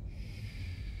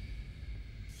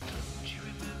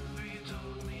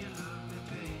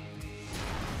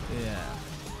 Yeah.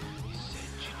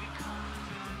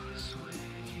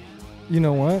 You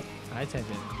know what? I tend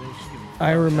to.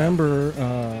 I remember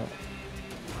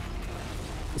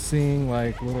seeing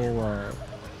like little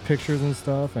pictures and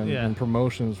stuff and, Yeah. and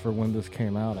promotions for when this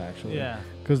came out, actually. Yeah.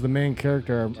 Because the main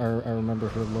character, I remember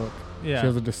her look. Yeah. She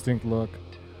has a distinct look.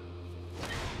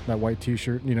 That white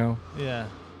T-shirt, Yeah.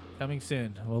 Coming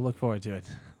soon. We'll look forward to it.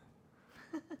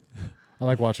 I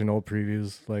like watching old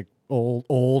previews, like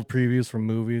old previews from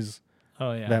movies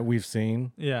Oh yeah. that we've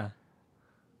seen. Yeah.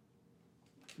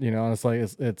 And it's like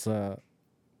it's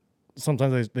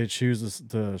sometimes they choose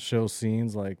to show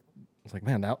scenes like it's like,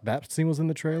 man, that scene was in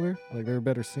the trailer. Like there are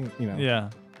better scenes, Yeah.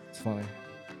 It's funny.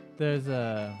 There's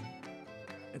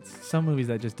it's some movies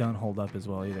that just don't hold up as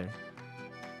well either.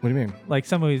 What do you mean? Like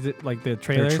some movies, like the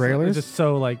trailers, trailers? are just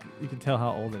so like you can tell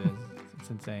how old it is. It's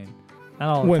insane. Not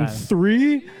all the When time.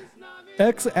 3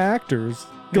 ex-actors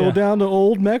go Yeah. down to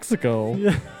old Mexico.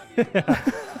 Yeah.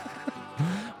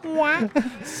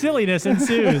 Silliness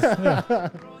ensues. Oh,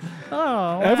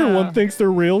 wow. Everyone thinks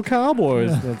they're real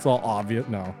cowboys. That's all obvious.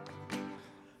 No.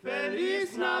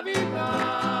 Feliz Navidad.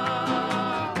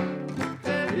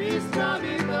 Feliz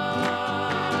Navidad.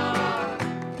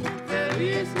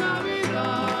 Feliz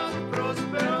Navidad.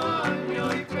 Próspero año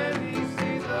y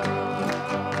felicidad.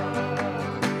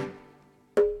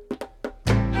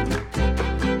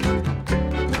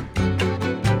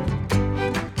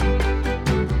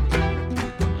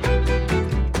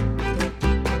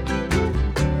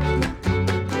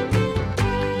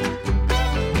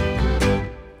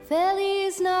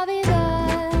 Feliz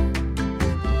Navidad.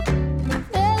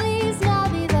 Feliz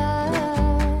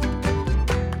Navidad.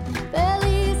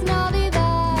 Feliz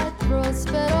Navidad.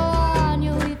 Próspero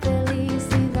año y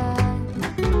felicidad.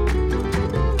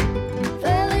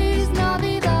 Feliz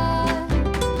Navidad.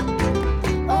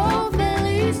 Oh,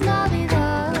 feliz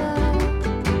Navidad.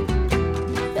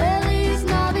 Feliz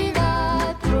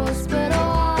Navidad. Próspero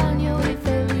año y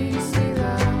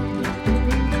felicidad.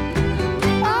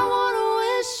 I wanna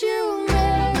wish you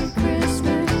Merry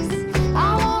Christmas.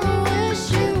 I wanna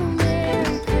wish you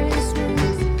Merry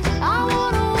Christmas. I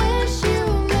wanna wish you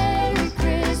Merry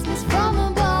Christmas from the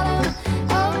bottom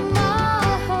of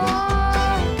my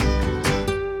heart.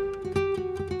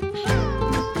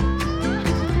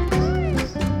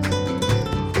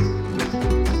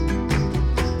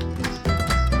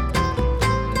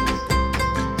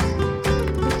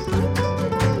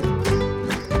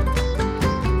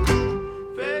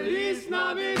 Feliz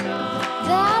Navidad.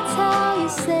 That's how you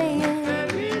say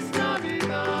it. Feliz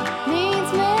Navidad.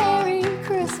 Means Merry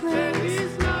Christmas.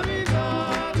 Feliz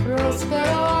Navidad.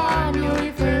 Próspero año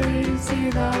y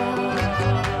felicidad.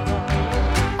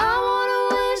 I wanna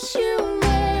wish you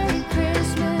Merry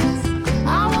Christmas.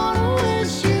 I wanna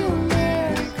wish you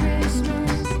Merry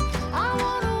Christmas. I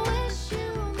wanna wish you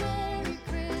Merry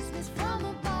Christmas from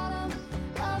the bottom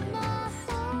of my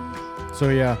heart. So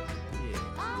yeah.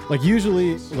 Like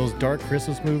usually those dark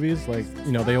Christmas movies, like,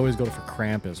 you know, they always go for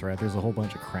Krampus, right? There's a whole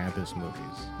bunch of Krampus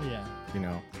movies. Yeah. You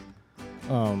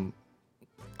know.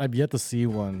 I've yet to see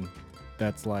one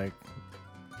that's like,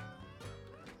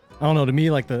 I don't know, to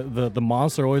me like the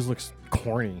monster always looks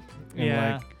corny. And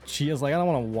Yeah. like she is like, I don't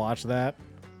want to watch that.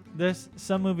 There's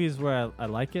some movies where I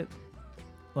like it,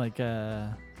 like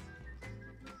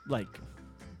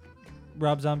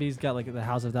Rob Zombie's got like the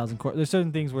House of Thousand Corpses. There's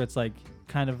certain things where it's like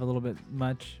kind of a little bit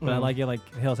much, but I like it. Like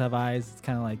Hills Have Eyes. It's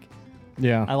kind of like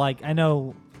Yeah. I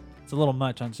know it's a little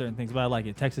much on certain things, but I like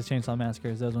it. Texas Chainsaw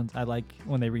Massacre, those ones I like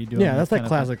when they redo them. Yeah, that's like kind of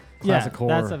classic fun. Yeah,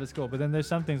 horror. that stuff is cool. But then there's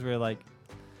some things where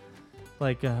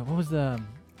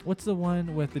what's the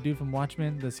one with the dude from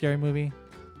Watchmen, the scary movie?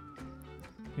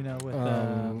 You know, with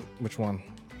Which one?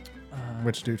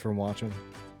 Which dude from Watching?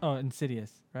 oh,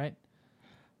 Insidious, right?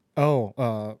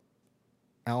 Oh,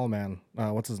 Owlman.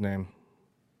 What's his name?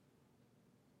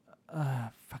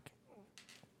 Fuck.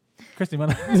 Christy,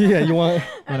 wanna? Yeah, you want?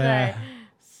 I'm sorry.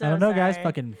 So I don't know, guys. sorry.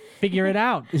 Fucking figure it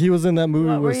out, He was in that movie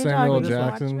What were with you Samuel talking about?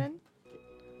 Jackson. Watchmen?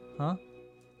 huh?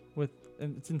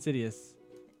 It's Insidious.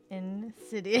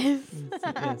 Insidious.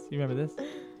 Yes, you remember this?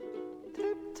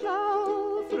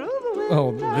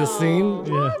 Oh, this scene?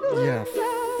 Yeah. Yeah,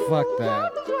 fuck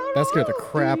that. That scared the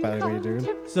crap out of me, dude.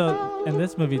 So in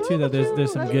this movie too, though,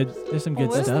 there's some good That's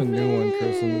the stuff. new one,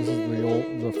 Kristen. This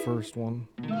is the first one.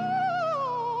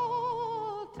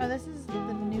 Oh, this is the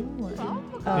new one.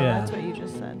 Oh, Yeah. that's what you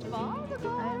just said.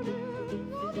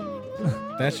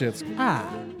 That shit's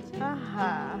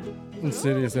Aha.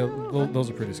 Insidious. Those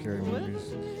are pretty scary movies.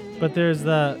 But there's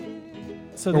the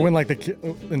Or when like the kid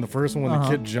in the first one, when the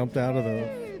kid jumped out of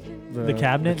the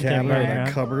cabinet and came cabinet or running that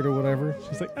around. cupboard or whatever.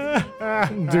 she's like,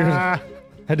 Dude, I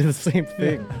did the same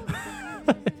thing.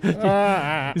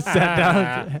 you sat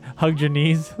down, hugged your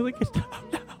knees. Like,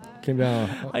 Came down.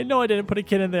 I know I didn't put a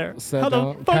kid in there. Sat How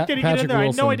down. the fuck did he get in Patrick there? I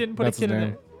know I Wilson, didn't put that's a kid his in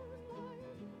name.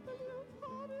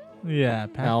 there. Yeah,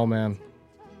 Owlman.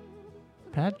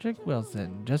 Patrick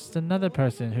Wilson, just another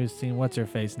person who's seen what's her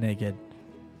face naked.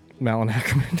 Malin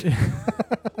Ackerman.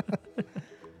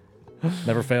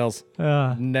 Never fails.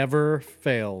 Never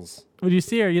fails. When you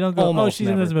see her, you don't go, Almost oh, she's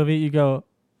in this never. movie. You go,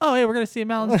 oh, hey, we're going to see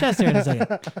Malin's chest here in a second.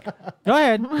 Go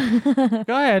ahead.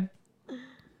 Go ahead.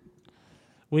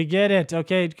 We get it.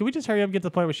 Okay. Can we just hurry up and get to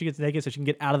the point where she gets naked so she can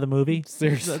get out of the movie?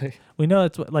 Seriously. We know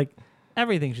it's what, like,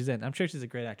 everything she's in. I'm sure she's a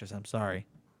great actress. I'm sorry.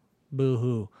 Boo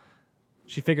hoo.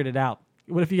 She figured it out.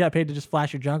 What if you got paid to just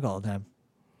flash your junk all the time?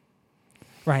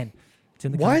 Ryan, It's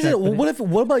in the Why is it? contract, but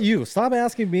What about you? Stop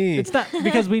asking me. It's not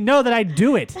because we know that I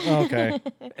do it. Okay.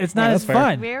 It's not that's as fair.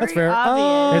 fun. Very That's fair.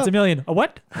 obvious. It's a million. A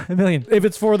what? A million. If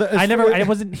it's for the, I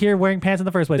wasn't here wearing pants in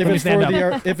the first place. If Let me it's stand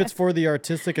for up. if it's for the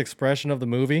artistic expression of the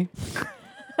movie,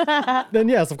 then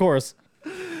yes, of course.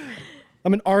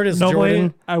 I'm an artist, Normally,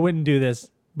 Jordan. I wouldn't do this,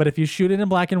 but if you shoot it in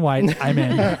black and white, I'm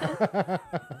in. Am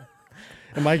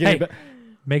I getting? Hey,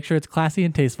 make sure it's classy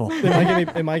and tasteful.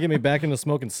 Am I getting me back into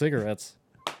smoking cigarettes?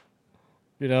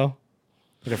 You know,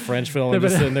 like a French film, I'm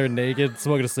just sitting there naked,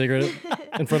 smoking a cigarette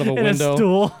in front of a In window. a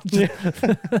stool,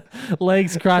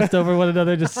 legs crossed over one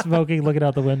another, just smoking, looking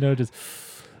out the window. Just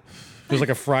There's like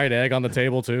a fried egg on the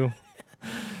table too.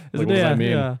 Like, what does yeah, that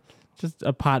mean? yeah. Just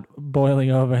a pot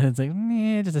boiling over, and it's like,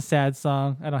 meh, just a sad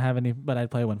song. I don't have any, but I'd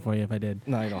play one for you if I did.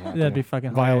 No, you don't have That'd to. be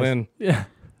fucking violin. hilarious. Yeah,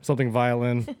 Something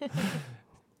violin.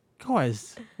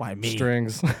 course. Why me?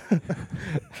 Strings.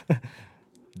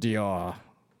 Dior.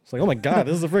 It's like, oh my god,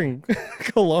 this is a freaking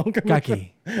cologne.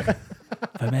 Kaki.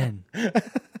 For men. Boop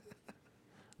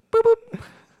boop.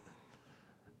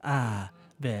 Ah,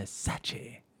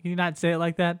 Versace. Can you not say it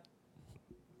like that?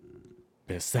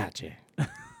 Versace.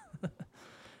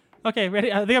 Okay,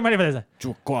 ready? I think I'm ready for this.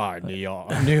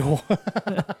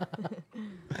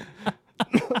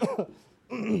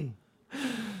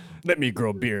 Let me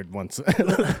grow beard once.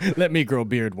 Let me grow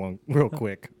beard one real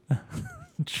quick.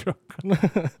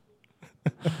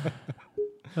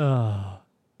 Oh,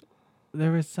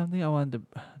 there was something I wanted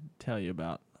to tell you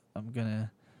about. I'm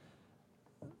gonna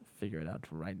figure it out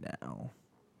right now.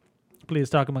 Please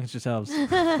talk amongst yourselves.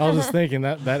 I was just thinking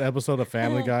that episode of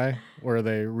Family Guy where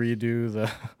they redo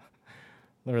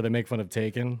where they make fun of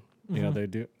Taken. You know, they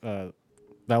do. That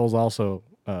was also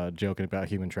joking about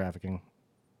human trafficking.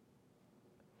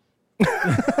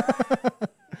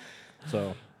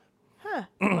 So.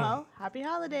 Well, happy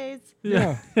holidays.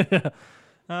 Yeah.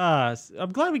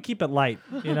 I'm glad we keep it light.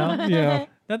 You know. Yeah.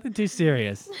 Nothing too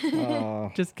serious.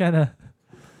 Just kind of.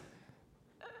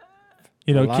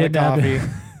 You know, a lot of kidnapping.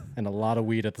 coffee and a lot of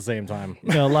weed at the same time.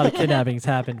 You know, a lot of kidnappings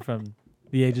happen from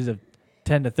the ages of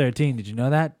 10 to 13. Did you know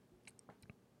that?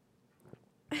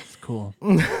 It's cool.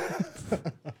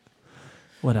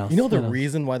 What else? You know the What else?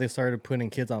 reason why they started putting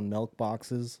kids on milk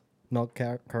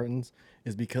cartons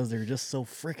is because there are just so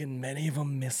freaking many of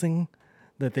them missing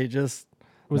that they just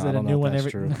Was No, I it a don't know new if one that's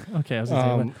every? true. Okay, I was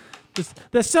gonna say, but just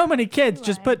there's so many kids.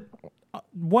 Just put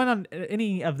one on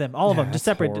any of them, all of Yeah, them, just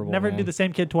that's separate. horrible, Never do man. the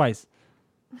same kid twice.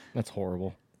 That's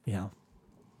horrible. Yeah,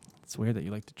 it's weird that you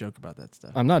like to joke about that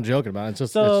stuff. I'm not joking about it. It's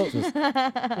just, So it's just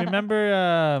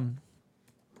remember,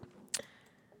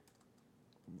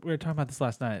 we were talking about this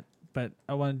last night, but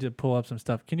I wanted to pull up some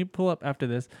stuff. Can you pull up after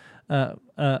this?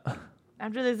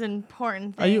 After this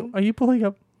important thing. Are you pulling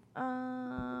up?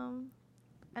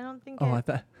 I don't think. Oh, I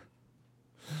thought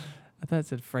it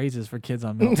said phrases for kids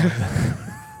on milk.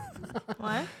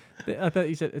 What? I thought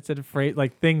you said it said phrase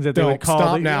like things that they Don't would call.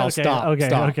 stop the- now. Okay, Stop. Okay.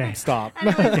 Stop. Okay. Stop.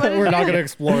 Anyways, what did We're not you- going to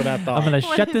explore that thought. I'm gonna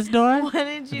shut this door. What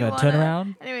did you gonna want? turn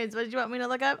around. Anyways, what did you want me to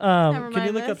look up? Never Can you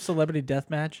mind look up this. Celebrity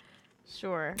Deathmatch?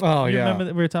 Sure. Oh You yeah. remember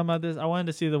that we were talking about this? I wanted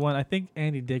to see the one. I think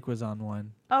Andy Dick was on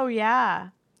one. Oh yeah,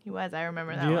 he was. I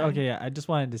remember that Do you- one. Okay, yeah. I just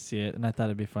wanted to see it, and I thought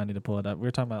it'd be funny to pull it up. We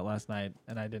were talking about it last night,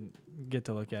 and I didn't get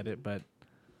to look at it. But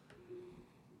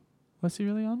was he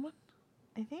really on one?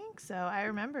 I think so. I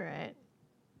remember it.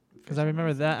 Because I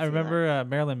remember that. I remember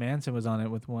Marilyn Manson was on it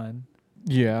with one.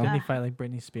 Yeah. Didn't he fight like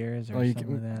Britney Spears or Oh, you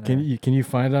something like that? can you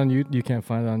find it on you? You can't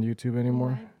find it on YouTube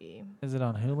anymore. Might be. Is it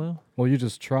on Hulu? Well, you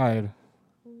just tried.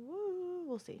 Woo,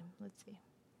 we'll see. Let's see.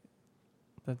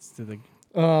 That's to the.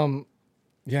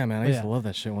 Yeah, man, I Oh, used yeah. to love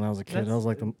that shit when I was a kid. That's- That was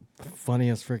like the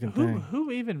funniest freaking thing. Who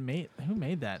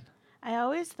made that? I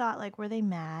always thought like, were they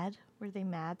mad? Were they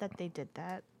mad that they did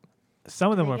that?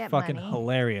 Some of them They were get fucking money.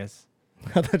 hilarious.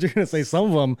 I thought you were gonna say some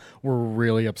of them were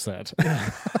really upset.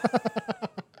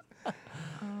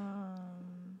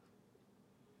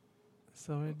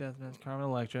 Celebrity Deathmatch, Carmen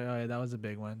Electra. Oh yeah, that was a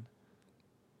big one.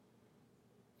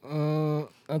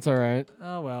 That's all right.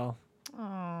 Oh well.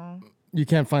 Oh. You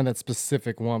can't find that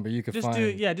specific one, but you could Just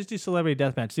find. just do Celebrity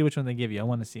Deathmatch. See which one they give you. I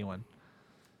want to see one.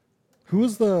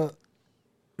 Who's the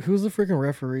freaking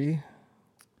referee?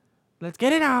 Let's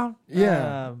get it on.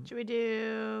 Yeah. Should we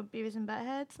do Beavis and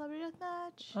Butthead Celebrity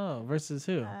Deathmatch? Oh, versus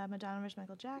who? Madonna versus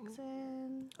Michael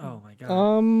Jackson. Oh my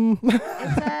god.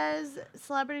 It says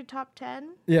Celebrity Top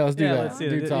 10. Yeah, let's do yeah, that. let's do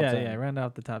Do it. top Yeah, 10. yeah. Round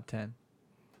out the top 10.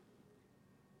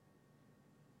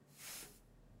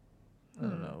 I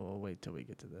don't know. We'll wait till we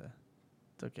get to the.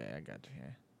 It's okay. I got you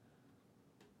here.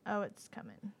 Oh, it's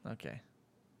coming. Okay.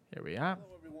 Here we are.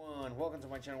 Everyone, welcome to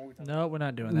my channel. No, we're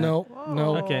not doing that. No,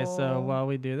 no. Okay, so while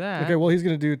we do that. Okay, well, he's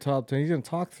gonna do top 10. He's gonna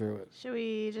talk through it. Should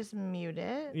we just mute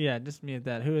it? Yeah, just mute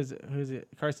that. Who's it?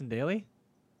 Carson Daly?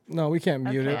 No, we can't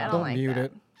mute Okay, it. I don't Don't like mute that.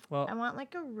 it. Well, I want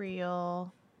like a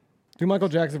real. Do Michael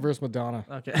Jackson versus Madonna.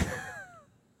 Okay.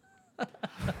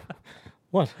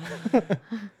 What? What?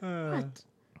 It's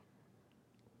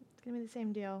gonna be the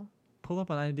same deal. Pull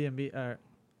up on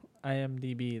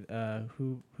IMDb.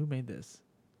 Who made this?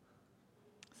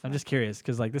 I'm just curious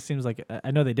because like this seems like I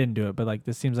know they didn't do it, but like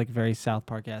this seems like very South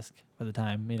Park-esque for the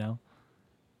time, you know.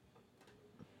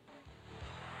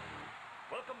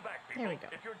 Welcome back, people. There we go.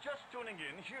 If you're just tuning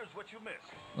in, here's what you missed.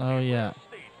 Oh yeah.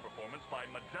 The stage performance by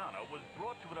Madonna was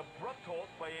brought to an abrupt halt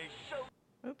by a show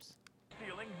Oops.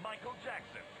 stealing Michael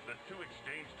Jackson. The two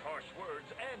exchanged harsh words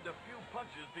and a few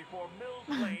punches before Mills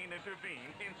Lane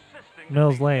intervened, insisting that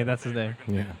Mills they Lane, that's his name.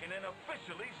 Yeah. in an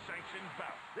officially sanctioned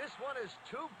bout. This one is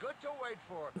too good to wait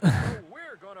for, so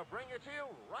we're gonna bring it to you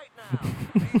right now.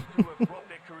 These two have brought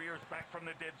their careers back from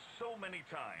the dead so many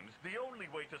times. The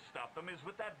only way to stop them is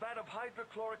with that vat of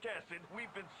hydrochloric acid we've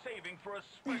been saving for a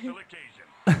special occasion.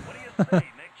 What do you say,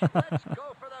 Nick? Let's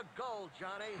go for the gold,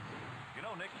 Johnny. You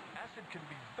know, Nick, acid can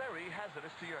be very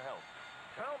hazardous to your health.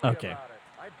 Tell me Okay. about it.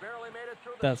 I barely made it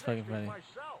through the That's fucking 60s funny.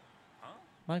 myself.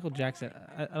 Michael Jackson.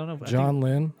 I don't know. If, John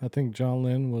Lynn. I think John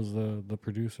Lynn was the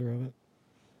producer of it.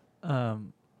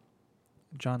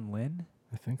 John Lynn.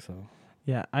 I think so.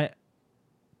 Yeah, I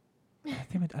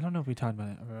think I don't know if we talked about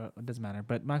it. Or, it doesn't matter.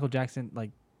 But Michael Jackson,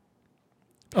 like,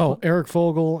 Oh, Eric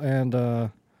Fogel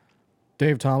and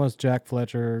Dave Thomas, Jack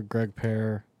Fletcher, Greg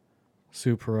Pear,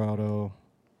 Sue Perotto,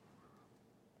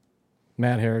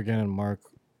 Matt Harrigan, and Mark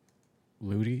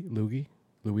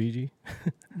Luigi.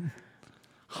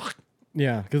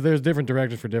 Yeah, because there's different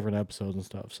directors for different episodes and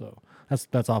stuff. So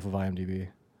that's off of IMDb.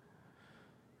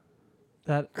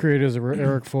 that Creators are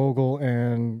Eric Fogel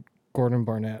and Gordon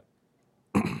Barnett.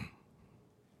 oh,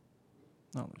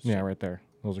 Yeah, right there.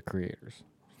 Those are creators.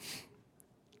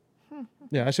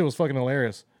 Yeah, that shit was fucking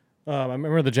hilarious. I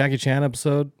remember the Jackie Chan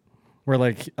episode where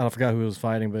like I forgot who he was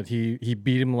fighting, but he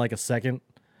beat him like a second,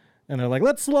 and they're like,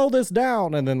 "Let's slow this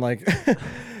down," and then like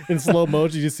in slow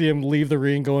motion, you see him leave the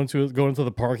ring, go into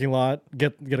the parking lot,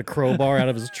 get a crowbar out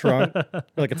of his trunk,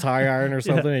 like a tire iron or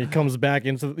something, and he comes back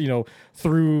into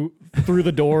through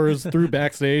the doors, through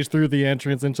backstage, through the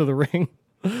entrance into the ring.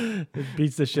 It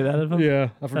beats the shit out of him. Yeah,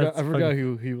 I forgot fucking-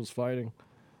 who he was fighting.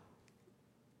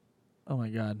 Oh my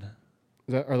god.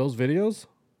 Are those videos?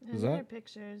 There's that- other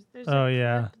pictures. There's Oh, a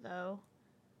yeah. clip, though.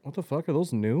 What the fuck are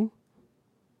those new?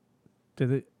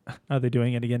 Are they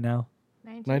doing it again now?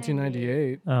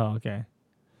 1998. Oh, okay.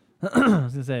 I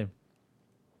was gonna say.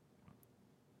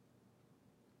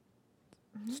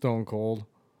 Stone Cold.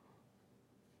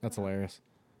 That's hilarious.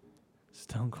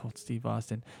 Stone Cold Steve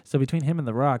Austin. So between him and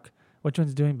The Rock, which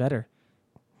one's doing better?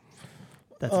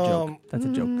 That's a joke. That's a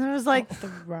joke. I was like, The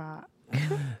Rock.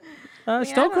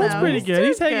 Stone don't Cold's know. pretty He's good.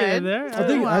 He's doing hanging in good. there. He's I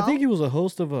doing think well. he was a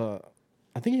host of a.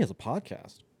 I think he has a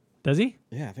podcast. Does he?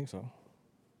 Yeah, I think so.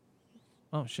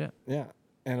 Oh shit. Yeah,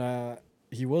 and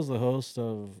he was the host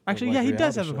of. Actually, like, yeah, he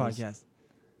does have reality a shows. podcast.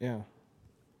 Yeah.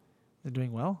 They're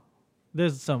doing well.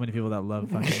 There's so many people that love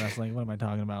fucking wrestling. What am I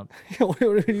talking about? what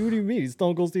do you mean? He's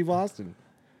Stone Cold Steve Austin.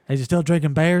 Is he still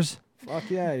drinking bears? Fuck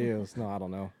yeah, he is. No, I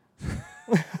don't know.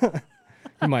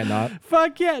 He might not.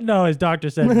 Fuck yeah. No, his doctor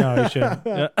said no, he shouldn't.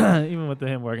 Even with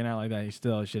him working out like that, he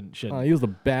still shouldn't. He was the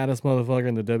baddest motherfucker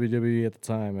in the WWE at the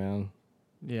time, man.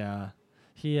 Yeah.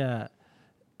 He I'm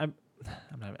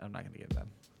not gonna get that.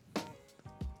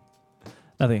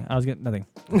 Nothing. I was getting nothing.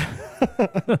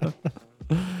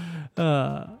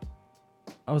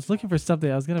 I was looking for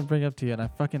something I was gonna bring up to you, and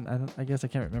I guess I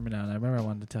can't remember now. And I remember I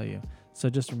wanted to tell you, so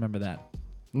just remember that.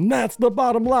 And that's the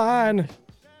bottom line.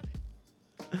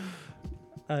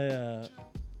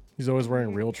 He's always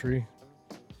wearing Realtree.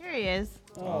 Here he is.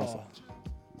 Oh.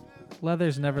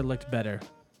 Leathers never looked better.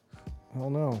 Oh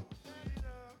no.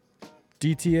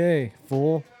 DTA,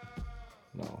 fool.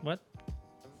 No. What?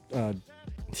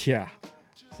 Yeah.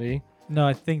 See? No,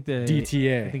 I think the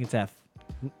DTA. I think it's F.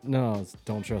 No, it's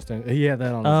don't trust any. He had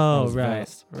that on his, Oh, on his right,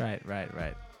 vest.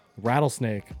 right.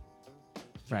 Rattlesnake.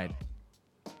 Right.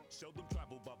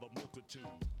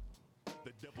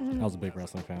 I was a big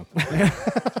wrestling fan.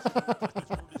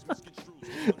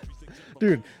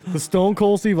 Dude, the Stone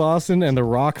Cold Steve Austin and The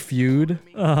Rock feud,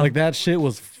 like that shit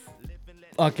was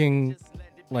fucking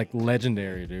like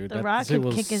legendary, dude. The That Rock shit could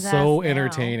was kick his so ass now.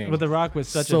 entertaining. But The Rock was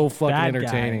such so a fucking bad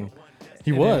entertaining. guy.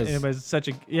 He And was. It was such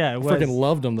a It was. Freaking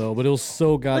loved him though, but it was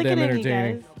so Look goddamn at him, you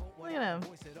entertaining. guys. Look at him.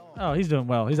 Oh, he's doing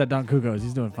well. He's at Don Cuco's.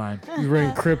 He's doing fine. He's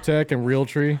wearing Cryptek and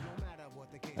Realtree.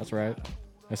 That's right.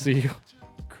 I see you.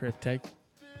 Cryptek.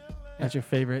 That's your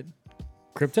favorite.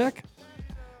 Cryptek?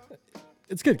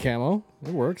 It's good camo.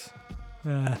 It works.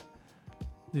 I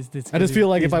just feel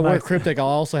like if I wear Cryptek, I'll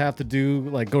also have to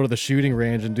go to the shooting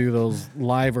range and do those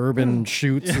live urban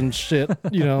shoots and shit,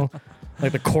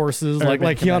 like the courses, like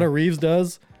Keanu Reeves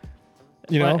does.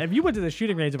 Well, if you went to the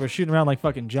shooting range and were shooting around like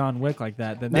fucking John Wick like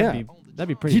that, then that'd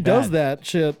be pretty He bad. does that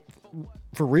shit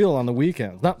for real on the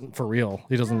weekends. Not for real.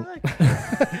 He doesn't. He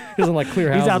doesn't like clear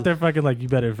houses. He's out there fucking like, you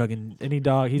better fucking any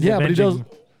dog. He's but avenging.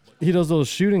 he does those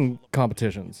shooting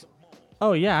competitions.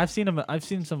 Oh yeah, I've seen him. I've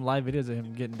seen some live videos of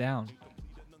him getting down.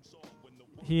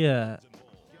 He oh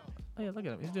yeah, look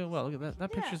at him. He's doing well. Look at that.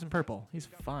 That picture's in purple. He's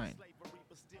fine.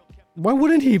 Why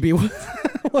wouldn't he be?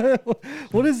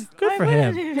 What is Good for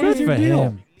him. Good for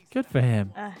him. Good for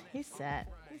him. He's set.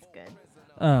 He's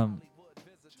good.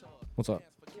 What's up?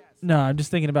 No, I'm just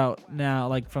thinking about now,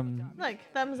 like from. Look,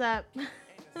 thumbs up.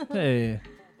 Hey.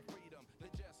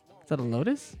 Is that a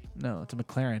Lotus? No, it's a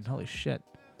McLaren. Holy shit.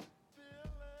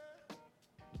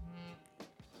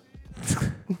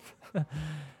 Sorry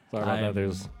about that.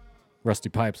 There's rusty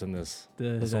pipes in this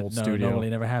old studio. Normally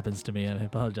never happens to me. I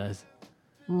apologize.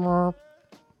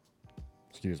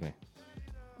 Excuse me.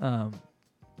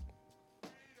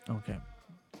 Okay.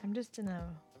 I'm just in a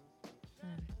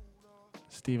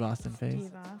Steve Austin face.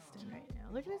 Steve Austin right now.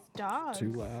 Look at his dog.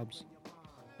 2 labs.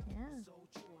 Yeah.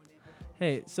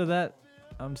 Hey, so that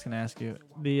I'm just gonna ask you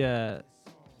the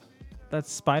that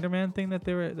Spider-Man thing that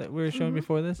we were showing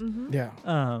before this.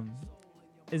 Yeah.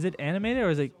 Is it animated or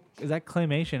is that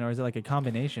claymation or is it like a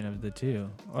combination of the two?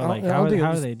 Or like I how don't think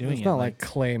are they doing it? It's not like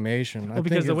claymation. Well,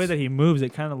 because the way that he moves,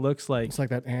 it kind of looks like it's like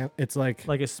that. It's like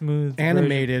a smooth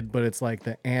animated, but it's like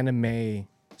the anime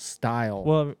style.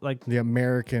 Well, like the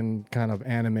American kind of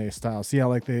anime style. See how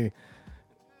like they,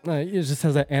 it just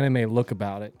has that anime look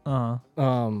about it.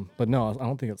 But no, I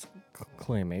don't think it's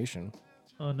claymation.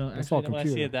 Oh no, it's actually, all when I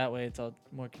computer. see it that way, it's all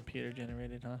more computer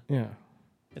generated, huh? Yeah.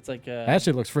 It's like that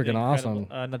shit looks freaking The awesome.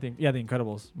 Nothing. Yeah, The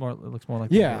Incredibles. It looks more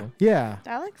like. Yeah, The yeah.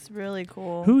 That looks really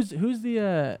cool. Who's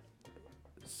the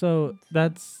So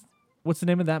that's what's the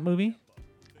name of that movie?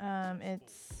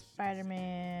 It's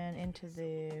Spider-Man Into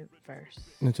the Verse.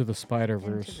 Into the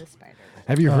Spider-Verse. Into the Spider-Verse.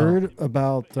 Have you heard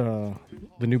about the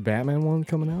new Batman one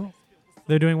coming out?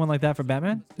 They're doing one like that for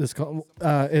Batman? It's called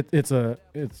it's a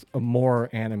more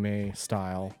anime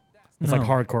style. It's like No.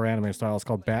 hardcore anime style. It's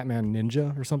called Batman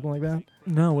Ninja or something like that.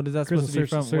 No, what is that supposed to be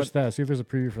from? Search What- that. See if there's a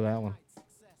preview for that one.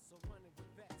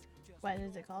 What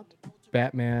is it called?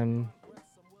 Batman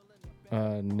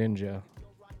Ninja.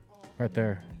 Right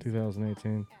there,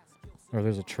 2018. Or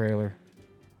there's a trailer.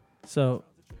 So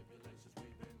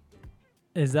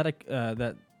is that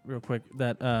that real quick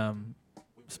that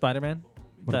Spider-Man?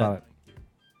 What about it?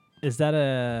 Is that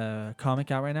a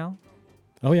comic out right now?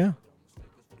 Oh yeah,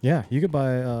 yeah. You could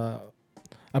buy.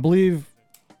 I believe.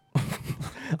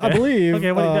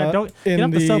 Okay, what, don't in get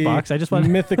off the soapbox. I just want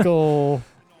mythical.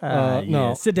 yeah,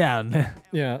 no, sit down.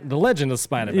 Yeah, the legend of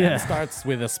Spider-Man Yeah. starts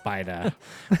with a spider.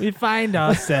 We find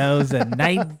ourselves in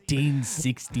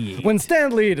 1968. When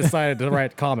Stan Lee decided to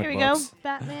write comic Here we books. go.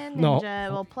 Batman No.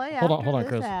 Ninja. We'll play Hold on, after hold on, this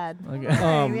Chris. ad. Okay.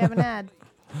 Hey, we have an ad.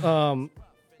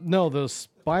 No, the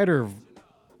spider.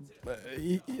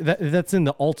 That's in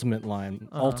the Ultimate line.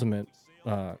 Ultimate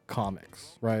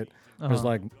comics, right?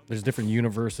 There's different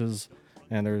universes,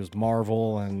 and there's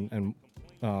Marvel and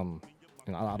I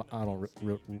don't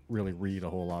really read a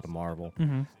whole lot of Marvel,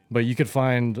 but you could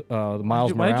find the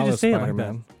Miles Why did you Morales just say it like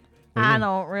Spider-Man. I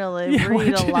don't really Yeah, why'd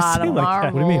read a you lot say of like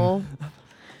that? Marvel.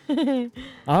 What do you mean?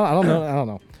 I don't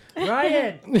know.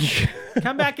 Ryan,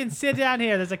 come back and sit down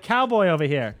here. There's a cowboy over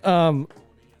here.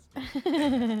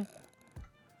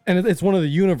 And it's one of the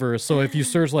universe. So if you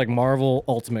search like Marvel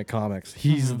Ultimate Comics,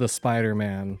 he's the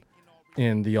Spider-Man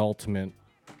in the Ultimate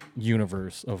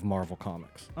universe of Marvel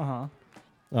Comics.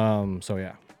 So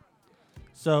yeah,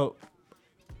 So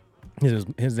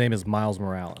his name is Miles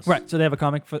Morales. right, so they have a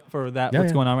comic for that. Yeah, What's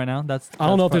yeah. going on right now? I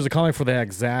don't know if there's a comic for the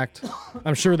exact.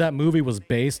 I'm sure that movie was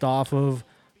based off of,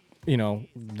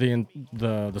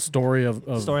 the story of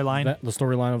Storyline? the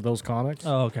storyline of those comics.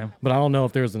 Oh, okay. But I don't know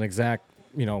if there's an exact,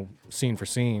 scene for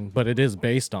scene, but it is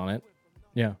based on it.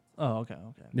 Yeah. Oh, okay,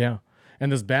 okay. Yeah. And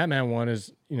this Batman one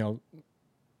is,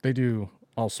 they do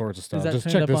all sorts of stuff. Is that Just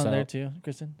turned check up this on out. there too,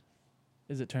 Kristen?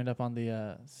 Is it turned up on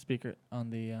the speaker on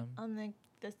the On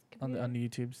this on computer? the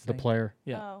YouTube's The thing? player.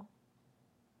 Yeah. Oh,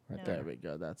 Right no. there. There we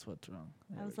go. That's what's wrong.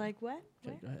 I was like, what?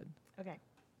 Okay, What? go ahead. Okay.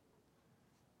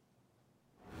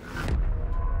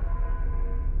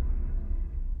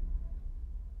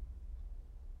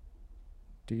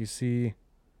 Do you see?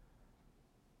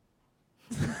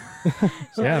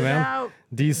 Yeah, us man. out.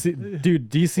 DC, dude,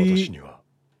 DC.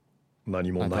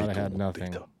 何も I ない thought I と had 思ってい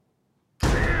nothing. た。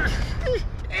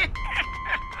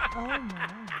 Oh my.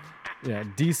 Yeah,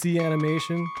 DC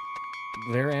animation.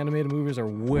 Their animated movies are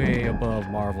way above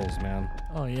Marvel's, man.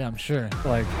 Oh yeah, I'm sure.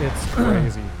 Like it's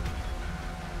crazy.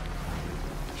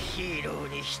 ヒーロ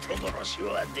ーに人殺し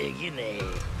はできねえ。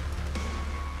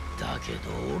だけ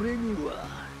ど俺には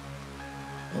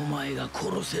お前が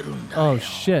殺せるんだ Oh よ。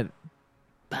 shit.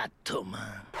 バットマン。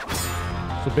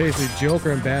 So basically,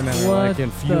 Joker and Batman are What like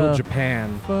in feudal the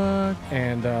Japan, Fuck.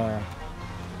 and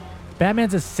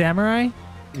Batman's a samurai?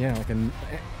 yeah, like a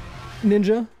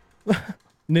ninja,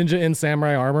 ninja in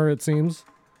samurai armor. It seems.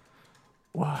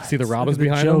 What? See the Robins Look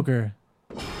at behind him? Joker.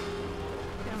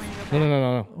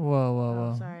 No. Whoa, whoa,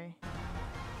 whoa. Sorry.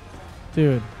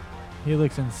 Dude, he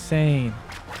looks insane.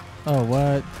 Oh,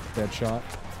 what? Deadshot,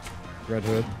 Red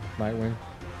Hood, Nightwing.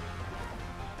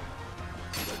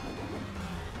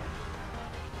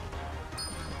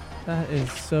 That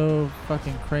is so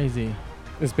fucking crazy.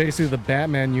 It's basically the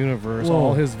Batman universe. Whoa.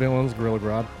 All his villains, Gorilla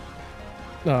Grodd.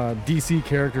 DC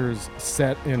characters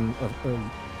set in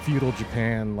a feudal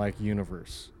Japan like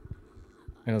universe,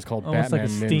 and it's called Almost Batman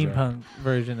like a Ninja. steampunk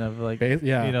version of like,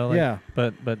 Yeah, you know, like, yeah.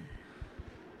 But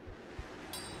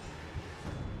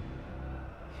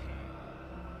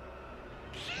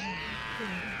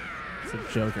it's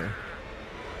a Joker.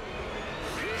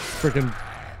 Freaking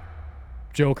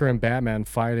Joker and Batman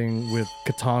fighting with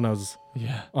katanas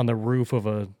Yeah. on the roof of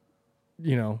a,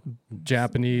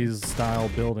 Japanese style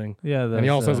building. Yeah, and he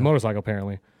also has a motorcycle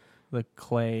apparently. The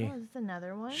clay Oh, is this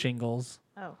another one? shingles.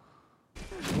 Oh.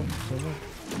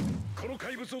 この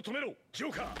怪物を止めろ、ジョ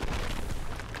ーカー。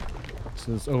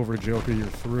 So it's over, Joker. You're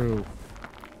through.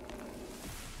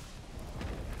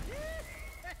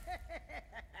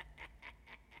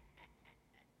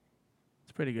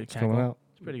 It's pretty good It's coming cackle. out.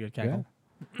 It's pretty good Yeah. cackle.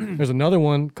 There's another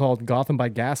one called Gotham by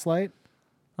Gaslight.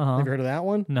 Uh-huh. Have you heard of that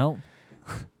one? No.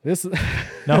 This.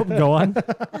 Nope. Go on.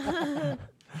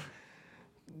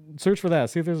 Search for that.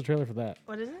 See if there's a trailer for that.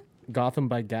 What is it? Gotham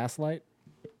by Gaslight.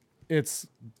 It's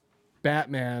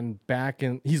Batman back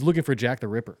in. He's looking for Jack the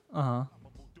Ripper. Uh huh.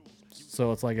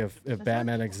 So it's like if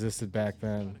Batman existed back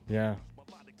then. Yeah.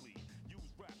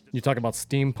 You talk about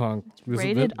steampunk. This is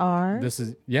Rated R? This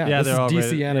is yeah. Yeah, this they're is all DC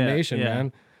rated- yeah, animation, yeah.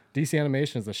 man. DC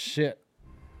animation is the shit.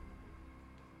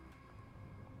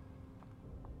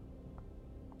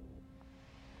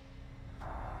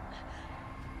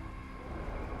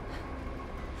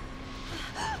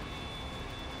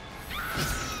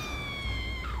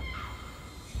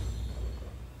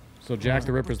 So Jack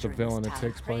the Ripper's the villain. It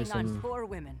takes place Preying on in 4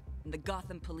 women, and the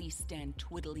Gotham police stand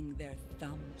twiddling their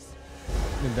thumbs.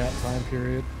 that time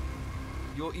period.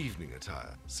 Your evening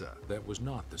attire, sir. That was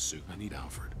not the suit I need,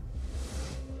 Alfred.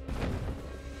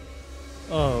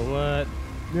 Oh, what?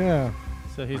 Yeah.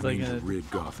 So he's I like need to in a, rid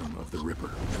Gotham of the Ripper.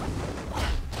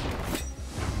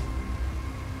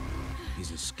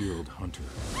 He's a skilled hunter,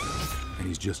 and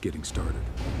he's just getting started.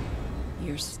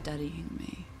 You're studying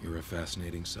me. You're a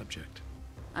fascinating subject.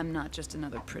 I'm not just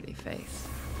another pretty face.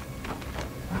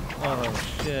 oh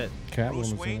shit.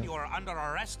 Catwoman's in it. you are under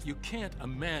arrest. You can't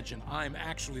imagine I'm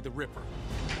actually the Ripper.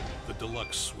 The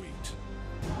deluxe suite.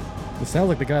 It sounds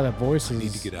like the guy that voices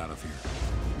Need to get out of here.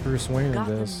 Bruce Wayne in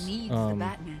Gotham this needs the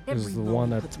Batman. is Every the moment one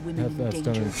that puts women in that's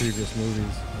done in danger. previous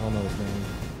movies. I don't know his name.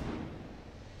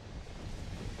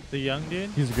 The young dude?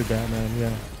 He's a good Batman,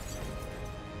 yeah.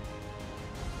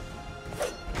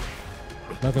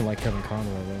 Nothing like Kevin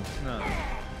Conroy though. No.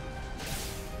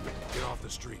 Get off the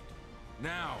street.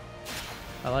 Now!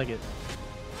 I like it.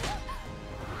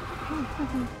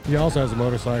 He also has a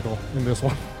motorcycle in this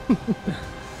one.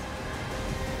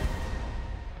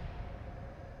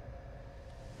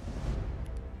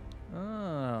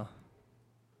 Oh,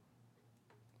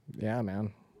 Yeah,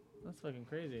 man. that's fucking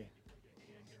crazy.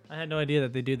 I had no idea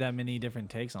that they do that many different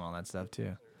takes on all that stuff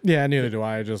too. Yeah, neither do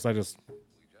I. I just saw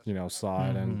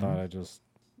it and Mhm. thought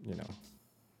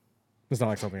it's not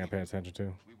like something I pay attention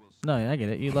to. No, I get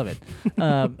it. You love it.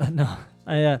 No,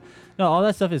 all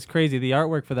that stuff is crazy. The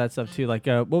artwork for that stuff too. Like,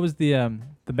 what was the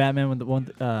Batman with the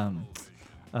one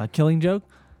Killing Joke?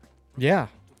 Yeah,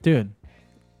 dude.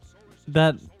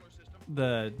 The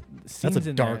scenes That's a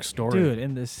in dark there, story. dude.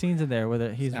 And the scenes in there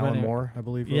where he's Alan running, Moore, I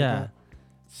believe, wrote Yeah, that.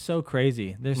 so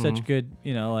crazy. They're such Mhm. good,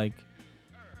 like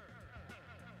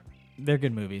they're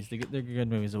good movies. They're good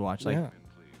movies to watch. Like, Yeah.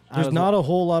 I There's was- not a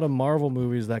whole lot of Marvel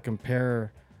movies that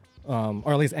compare, or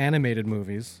at least animated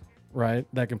movies, right?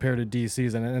 That compare to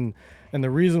DC's, and the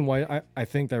reason why I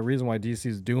think that reason why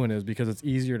DC's doing it is because it's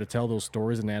easier to tell those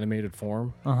stories in animated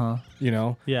form. Uh-huh. You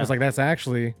know, Yeah. It's like that's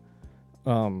actually,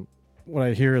 what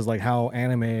I hear is like how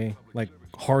anime, like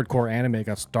hardcore anime,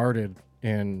 got started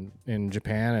in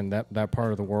Japan and that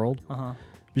part of the world,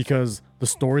 because the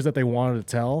stories that they wanted to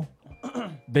tell,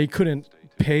 they couldn't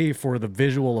pay for the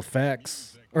visual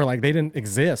effects, or like they didn't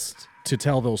exist to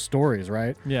tell those stories,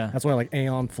 right? Yeah. That's why like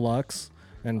Aeon Flux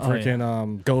and Oh, yeah.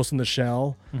 freaking Ghost in the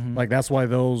Shell, like that's why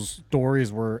those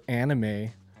stories were anime.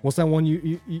 What's that one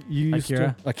you used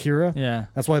Akira? to? Akira. Yeah.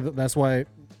 That's why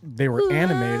they were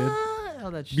animated, Oh,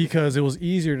 that shit. because it was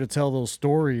easier to tell those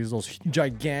stories, those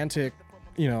gigantic,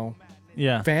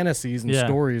 Yeah. fantasies and Yeah.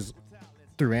 stories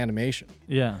through animation.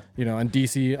 Yeah. And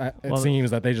DC, it Well, seems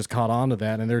that they just caught on to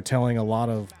that, and they're telling a lot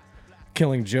of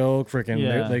Killing Joke. Freaking,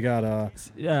 Yeah. they got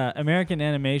American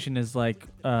animation is like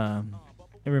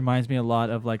it reminds me a lot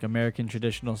of like American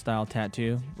traditional style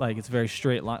tattoo. Like it's very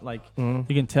straight line. Like Mhm.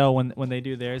 you can tell when they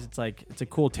do theirs, it's like it's a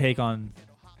cool take on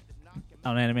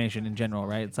animation in general,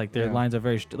 right? It's like their Yeah. lines are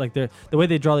very like the way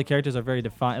they draw the characters are very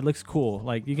defined. It looks cool.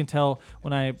 Like you can tell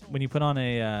when you put on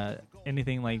a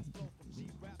anything like,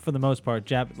 for the most part,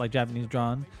 Japanese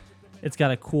drawn. It's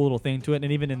got a cool little thing to it,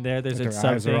 and even in there, there's Like a their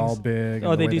sub eyes are things. all big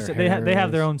Oh, and the they way do. their So they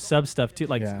have their hair own sub stuff too,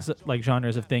 like Yeah. like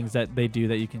genres of things that they do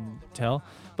that you can tell.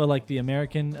 But like the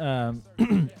American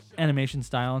animation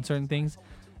style on certain things,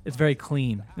 it's very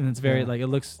clean and it's very Yeah. like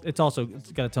it's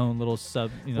got its own little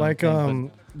sub. like thing,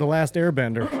 The Last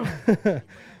Airbender.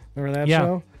 Remember that Yeah.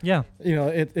 show? Yeah.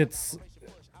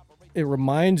 It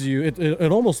reminds you.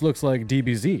 It almost looks like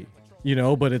DBZ.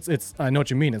 But it's I know what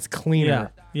you mean. It's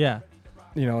cleaner. Yeah.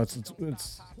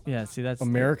 It's Yeah, see that's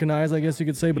Americanized, I guess you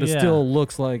could say, but it Yeah. still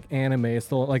looks like anime. It's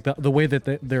still like the way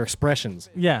that their expressions.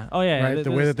 Yeah. Oh yeah. Right. The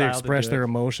there's way a that they style to express do their it.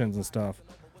 emotions and stuff.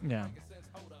 Yeah.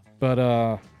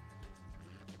 But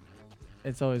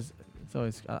It's always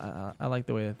I like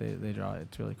the way that they draw it.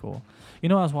 It's really cool. I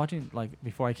was watching like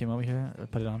before I came over here. I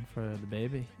put it on for the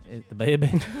baby. I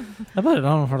put it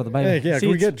on for the baby. Hey, yeah, can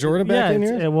we it's- get Jordan back in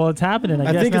it's- here? Well, it's happening.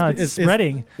 I guess think now it's- it's it's-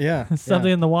 spreading. yeah, something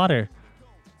yeah. in the water.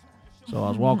 So I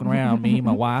was walking around, me and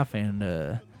my wife, and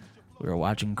we were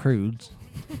watching Crudes,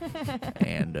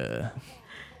 and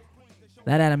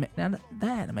that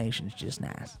animation is just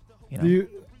nice. Do you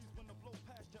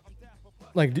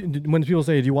like when people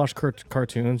say, "Do you watch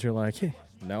cartoons?" You're like, hey,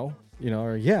 no,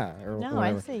 or yeah, or No,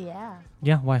 whatever. I say yeah.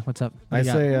 Yeah, why? What's up? What I do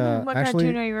you got? say What actually,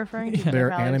 cartoon are you referring to? They're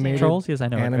Probably animated Trolls? Yes, I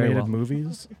know it very animated well.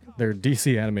 movies. They're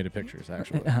DC animated pictures,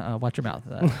 actually. Watch your mouth.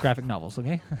 Graphic novels,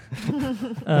 okay?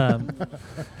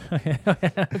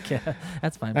 Okay,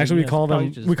 that's fine. Actually, Yes, we call probably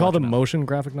them just we call watch them your mouth. motion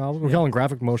graphic novels. We Yeah. call them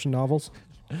graphic motion novels.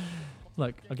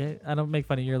 Look, okay, I don't make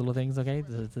fun of your little things, okay?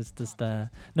 It's just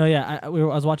no, yeah, I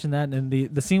was watching that, and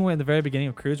the scene where in the very beginning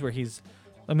of Cruise, where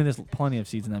there's plenty of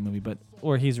scenes in that movie, but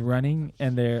where he's running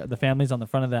and the family's on the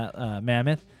front of that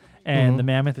mammoth, and the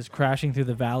mammoth is crashing through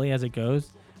the valley as it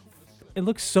goes. It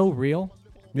looks so real.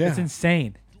 Yeah. It's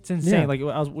insane. It's insane. Yeah. Like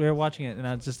we were watching it, and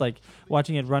I was just like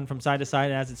watching it run from side to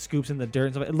side as it scoops in the dirt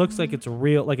and stuff. It looks like it's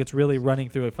real, like it's really running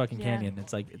through a fucking canyon.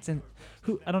 It's like it's in.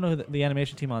 I don't know who the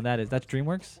animation team on that is. That's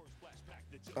DreamWorks.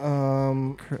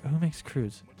 Who makes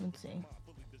Cruise? Let's see.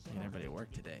 Everybody at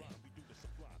work today.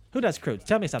 Who does Cruise?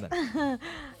 Tell me something.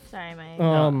 Sorry,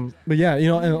 my. But yeah,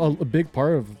 and a big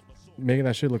part of making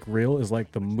that shit look real is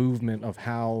like the movement of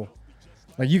how,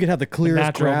 like you can have the clearest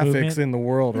natural graphics movement. in the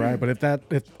world, right? But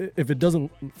if it doesn't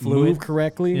Fluid. move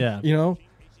correctly, Yeah.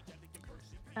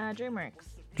 DreamWorks.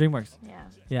 DreamWorks. Yeah.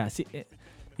 Yeah. See,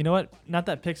 you know what? Not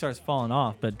that Pixar's fallen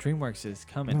off, but DreamWorks is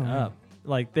coming Oh, yeah. up.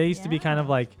 Like they used to be kind of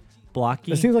like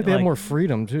blocky. It seems like they have more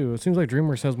freedom too. It seems like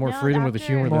DreamWorks has more No, freedom with the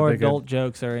after- humor. More that they adult could,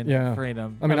 jokes are in yeah.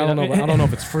 freedom. I mean, I don't know. I don't know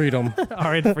if it's freedom. All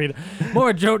right, freedom.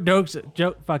 More jokes.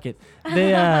 Fuck it.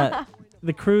 They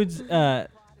the Crudes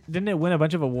didn't it win a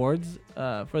bunch of awards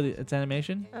for its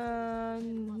animation?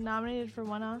 Nominated for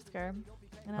 1 Oscar.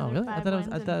 Oh, really? I 5 thought it was-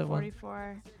 wins I and thought it won.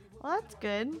 44. Well, that's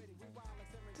good.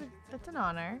 That's an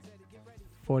honor.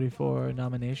 44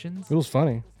 nominations. It was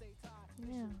funny.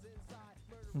 Yeah.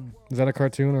 Is that a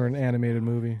cartoon or an animated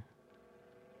movie?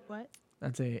 What?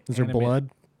 That's a. Is there blood?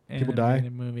 People die?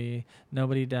 Animated movie.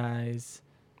 Nobody dies.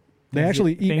 They Things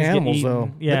actually get- eat things get animals though.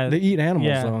 eaten. Yeah. They eat animals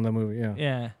Yeah. though in the movie. Yeah.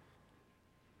 Yeah.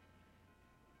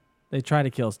 They try to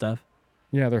kill stuff.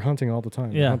 Yeah, they're hunting all the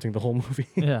time. They're Yeah. hunting the whole movie.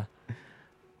 Yeah.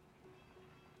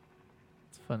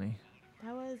 It's funny.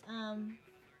 That was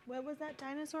what was that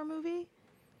dinosaur movie?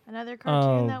 Another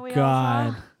cartoon Oh, that we all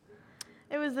God. saw.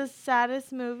 It was the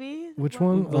saddest movie. Which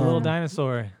one? The little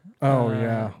dinosaur. Oh,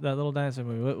 yeah. That little dinosaur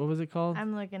movie. What was it called?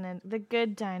 I'm looking at The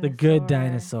Good Dinosaur. The Good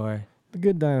Dinosaur. The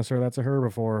Good Dinosaur. That's a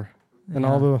herbivore. and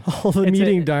all the It's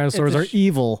meeting a- dinosaurs it's are a sh-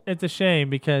 evil. It's a shame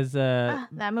because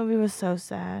That movie was so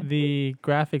sad. the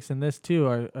graphics in this too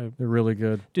are They're really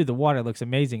good. dude. The water looks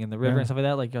amazing in the river Yeah. and stuff like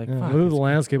that. Like, you're like Yeah, fuck, look at it's the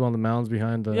landscape on the mountains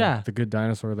behind the good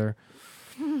dinosaur there.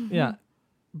 yeah,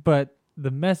 but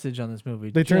the message on this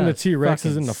movie They turned the just T-Rexes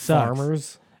fucking into sucks.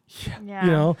 farmers. Yeah.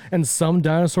 You know, and some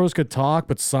dinosaurs could talk,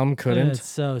 but some couldn't. It's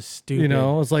so stupid. You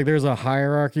know, it's like there's a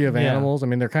hierarchy of Yeah. animals. I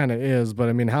mean, there kind of is, but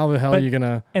I mean, how the hell are But- you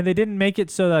gonna? And they didn't make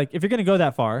it so like if you're gonna go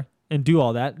that far and do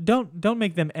all that, don't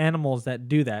make them animals that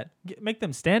do that. Make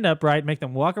them stand upright, make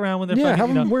them walk around with their Yeah, fucking, have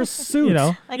you know, them wear suits. You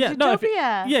know, Like yeah, no, if it-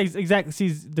 Zootopia. yeah, exactly. See,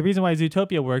 the reason why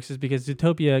Zootopia works is because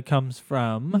Zootopia comes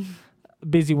from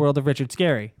Busy World of Richard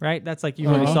Scarry, right? That's like you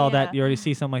already Uh-huh. saw that. You already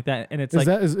see something like that, and it's Is like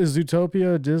that is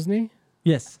Zootopia Disney?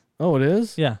 yes, Oh, it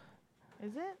is. yeah,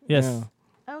 Is it? yes.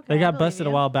 Yeah. Okay. They I got believe busted a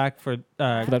you. while back for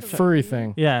For that furry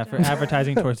thing. yeah, for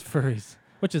advertising towards furries,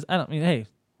 which is I don't mean hey,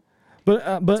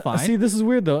 But fine. see, this is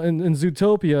weird though. In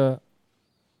Zootopia,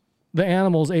 the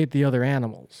animals ate the other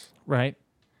animals, right?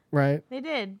 right? They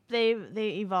did. They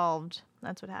evolved.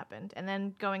 That's what happened. And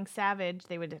then going savage,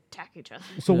 they would attack each other.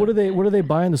 So what do they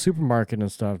buy in the supermarket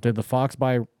and stuff? Did the fox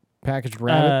buy packaged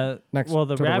rabbit next well,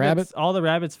 the to rabbits, the rabbit? all the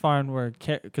rabbits farmed were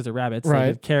because they're rabbits. They Right.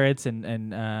 did carrots and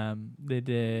they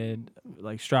did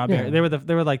like strawberry. Yeah.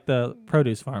 They were like the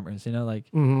produce farmers, you know, like.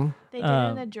 Mm-hmm. They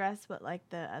didn't address what like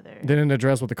the other. They didn't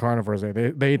address what the carnivores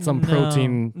ate. They ate some No,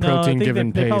 protein no, I think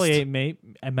given they paste. probably ate mate.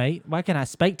 Why can I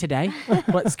speak today?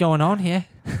 What's going on here?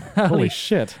 Holy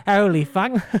shit! Holy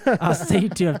fuck! I seem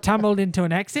to have tumbled into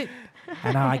an exit,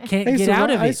 and I can't I used get to out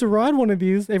ri- of I it. used to ride one of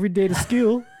these every day to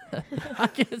school.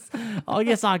 I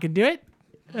guess I can do it.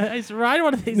 I used to ride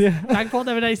one of these. I called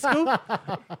every day school.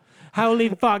 Holy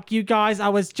fuck, you guys! I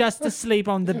was just asleep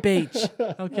on the beach.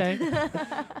 Okay.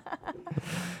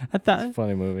 I thought.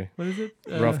 Funny movie. What is it?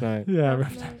 Rough Night. Yeah,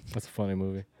 Rough Night. That's a funny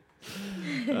movie.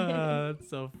 That's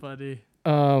so funny.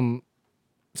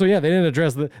 So yeah, they didn't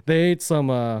address the. They ate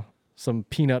some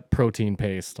peanut protein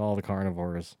paste. All the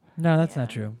carnivores. No, that's not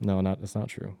true. No, that's not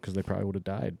true because they probably would have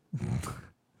died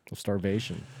of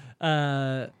starvation.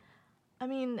 I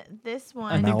mean, this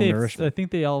one. Malnourishment. I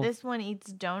think they all. This one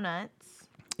eats donuts.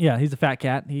 Yeah, he's a fat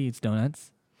cat. He eats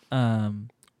donuts.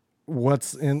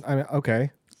 What's in? I mean,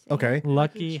 okay. Lucky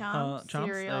Lucky Chomps Chomps. There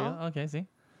you cereal. go. Okay, see.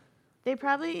 They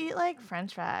probably eat like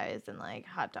French fries and like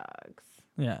hot dogs.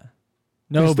 Yeah.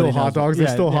 There's still Nobody hot knows dogs. what-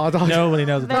 There's still hot dogs. Nobody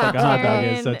knows what the fuck a hot dog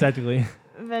is. So Vegetarian. technically,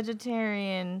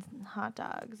 Vegetarian hot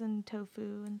dogs and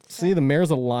tofu and stuff. See, the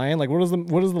mayor's a lion. Like, what does the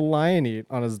lion eat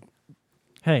on his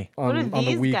hey on, What do on the these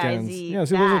guys weekends? eat? Yeah,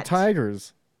 see, those are That.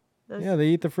 tigers. Those- Yeah, they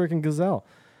eat the freaking gazelle.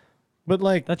 But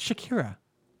like, that's Shakira.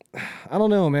 I don't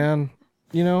know, man.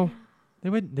 You know, They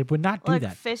would not do like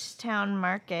that. Fishtown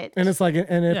Market. and it's like,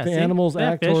 and if Yeah, the see? animals They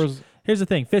have act fish. towards, Here's the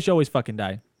thing: fish always fucking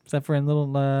die, except for in little.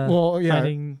 Well, yeah.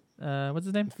 Finding, what's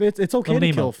his name? it's okay to Little kill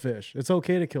Nemo. fish. It's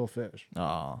okay to kill fish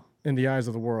Oh, in the eyes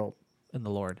of the world. in the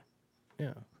Lord.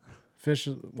 Yeah, fish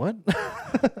is what?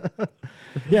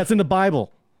 Yeah, it's in the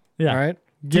Bible. Yeah. All right.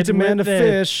 Teach a Getting man to with it.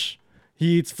 fish.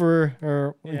 He eats for,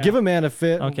 or Yeah. give a man a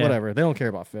fish. Okay. Whatever. They don't care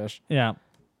about fish. Yeah.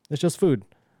 It's just food.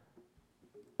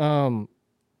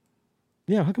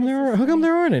 Yeah. How come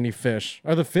there aren't any fish?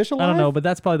 Are the fish alive? I don't know, but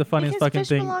that's probably the funniest Because fucking fish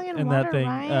thing belong in that water, thing.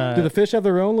 Ryan. Do the fish have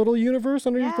their own little universe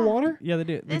underneath the Yeah. water? Yeah, they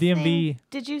do. The This DMV. thing-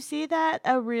 did you see that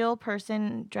a real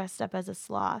person dressed up as a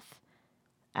sloth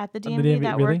at the the DMV, DMV,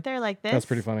 that really? worked there like this? That's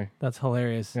pretty funny. That's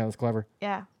hilarious. Yeah, that's clever.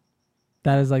 Yeah.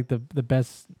 That is like the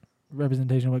best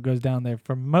representation of what goes down there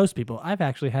for most people. I've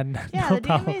actually had Yeah, no the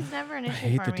problem. DMV is never an issue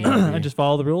hate for the me. DMV. I just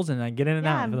follow the rules and I get in and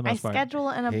Yeah, out for the I most part. schedule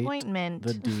an Hate appointment.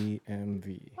 The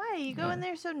DMV. Why? You go in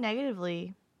there so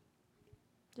negatively.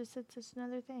 Just it's just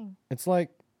another thing. It's like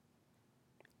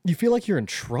you feel like you're in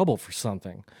trouble for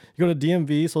something. You go to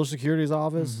DMV, Social Security's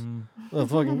office, the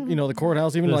fucking, the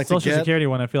courthouse, even The like Social to get, Security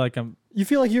one, I feel like I'm. You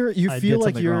feel like I did you're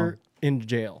something wrong. in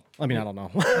jail. I mean, I don't know.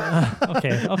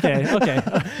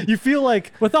 Okay. You feel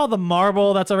like with all the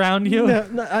marble that's around you.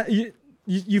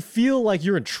 you feel like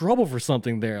you're in trouble for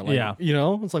something there. Like, Yeah.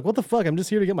 It's like, what the fuck? I'm just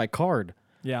here to get my card.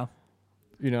 Yeah.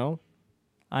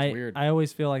 Weird. I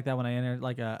always feel like that when I enter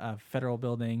like a federal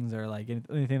buildings or like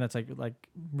anything that's like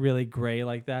really gray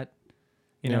like that.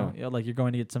 You know, like you're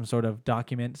going to get some sort of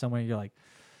document somewhere. You're like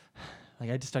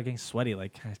I just start getting sweaty.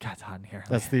 Like, God, it's hot in here.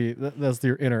 That's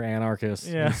your inner anarchist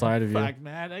inside of you. Fuck,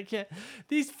 man, I can't.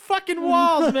 These fucking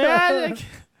walls, man.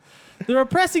 They're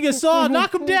oppressing us all.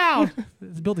 Knock them down.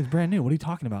 This building's brand new. What are you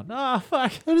talking about? Ah,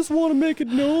 fuck. I just want to make it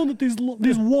known that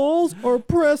these walls are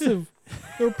oppressive.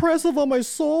 They're oppressive on my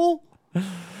soul.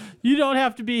 You don't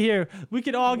have to be here. We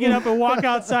can all get up and walk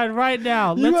outside right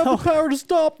now. You have the power to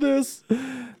stop this.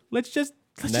 Let's just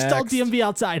Let's just all DMV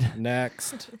outside.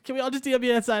 Next. Can we all just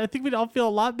DMV outside? I think we'd all feel a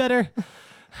lot better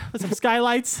with some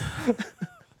skylights.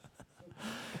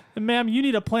 And ma'am, you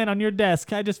need a plan on your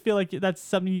desk. I just feel like that's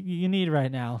something you need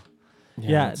right now.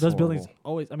 Yeah, it's those buildings horrible.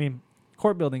 always. I mean,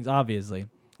 court buildings, obviously.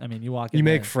 I mean, you walk in. You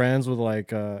make there. friends with like,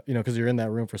 because you're in that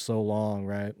room for so long,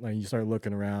 right? Like you start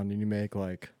looking around and you make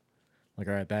like, all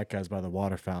right, that guy's by the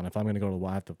water fountain. If I'm gonna go to the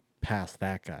I have to pass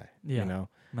that guy. Yeah. You know,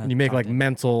 Man, and you make like content.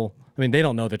 mental. I mean, they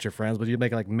don't know that you're friends, but you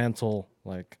make like mental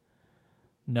like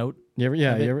note. You ever?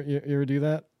 Yeah. of it. You ever do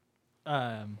that?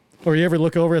 Or you ever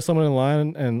look over at someone in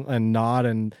line and nod,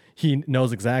 and he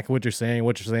knows exactly what you're saying.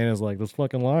 What you're saying is like, this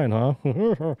fucking line, huh?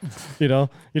 You know,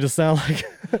 you just sound like,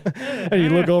 and you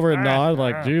look over and nod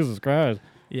like, Jesus Christ.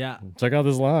 Yeah. Check out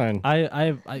this line.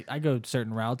 I go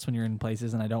certain routes when you're in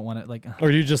places and I don't want it like. Or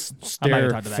you just I'm not gonna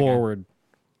stare talk to that guy. forward.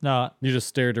 No. You just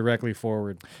stare directly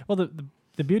forward. Well,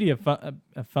 the beauty of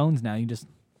phones now, you just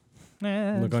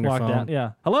Look just on your walk phone. down.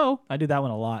 Yeah. Hello. I do that one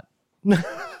a lot.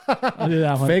 I do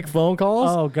that one. Fake phone calls?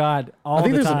 Oh God. All I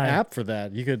think the there's time. an app for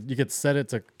that. You could set it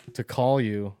to call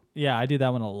you. Yeah, I do that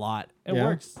one a lot. It Yeah?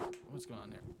 works. What's going on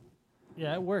there?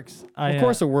 Yeah, it works. Of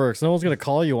course it works. No one's gonna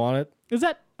call you on it. Is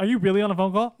that? Are you really on a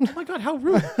phone call? Oh my God, how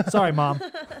rude! Sorry, mom.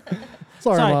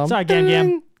 Sorry, Mom. Sorry, Gam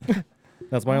Gam.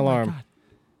 That's my Oh alarm. God.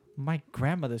 My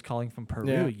grandmother's calling from Peru.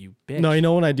 Yeah. You bitch. No, you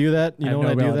know when I do that? You I know have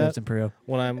when no I do relatives that? in Peru.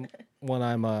 When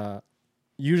I'm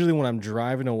usually when I'm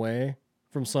driving away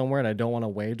from somewhere and I don't want to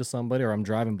wave to somebody, or I'm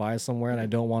driving by somewhere and I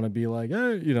don't want to be like,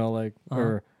 hey, you know, like,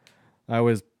 or I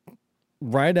always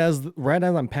right as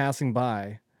I'm passing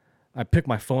by, I pick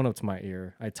my phone up to my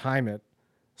ear, I time it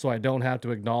so I don't have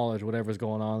to acknowledge whatever's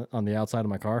going on the outside of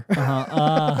my car.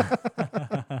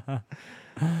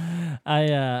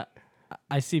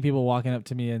 I see people walking up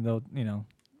to me and they'll, you know,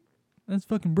 that's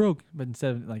fucking broke. But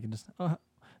instead of like just,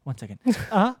 1 second.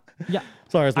 Yeah.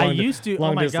 Sorry, it's I long used to.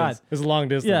 long Oh my distance. God. It's a long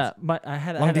distance. Yeah, but I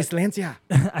had Long distancia.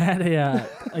 I had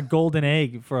a golden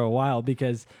egg for a while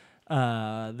because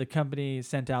the company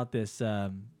sent out this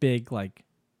big like.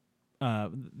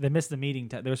 They missed the meeting.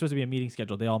 There was supposed to be a meeting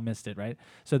scheduled. They all missed it, right?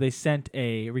 So they sent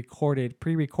a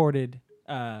pre-recorded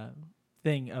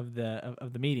thing of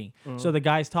the meeting. So the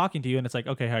guy's talking to you, and it's like,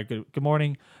 okay, hi, good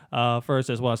morning.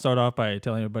 First, I just want to start off by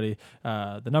telling everybody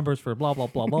the numbers for blah blah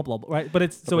blah blah blah. Right? But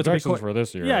it's The projections for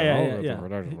this year. Yeah. The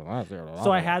projections for last year.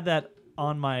 So I had that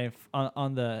on my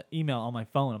on the email on my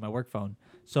phone, on my work phone.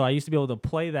 So I used to be able to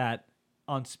play that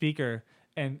on speaker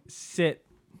and sit.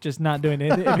 Just not doing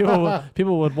anything.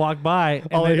 People would walk by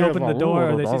and they'd open the door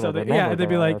or they see something. Yeah, and they'd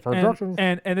be like,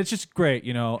 and it's just great,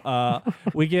 you know.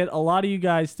 We get a lot of you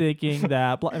guys thinking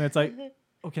that, and it's like,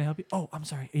 oh, can I help you? Oh, I'm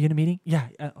sorry. Are you in a meeting? Yeah.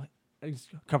 I just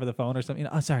cover the phone or something.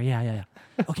 Oh, sorry. Yeah.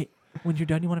 Okay. When you're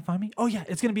done, you want to find me? Oh, yeah.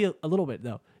 It's gonna be a little bit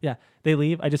though. Yeah. They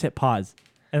leave. I just hit pause,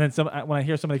 and then when I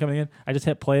hear somebody coming in, I just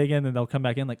hit play again, and they'll come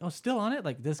back in like, oh, still on it?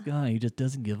 Like this guy, he just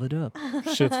doesn't give it up.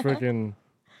 Shit's freaking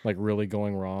like really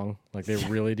going wrong. Like they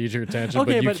really need your attention,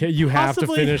 Okay, but you have to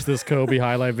possibly- finish this Kobe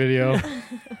highlight video.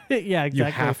 Yeah, exactly. You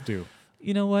have to.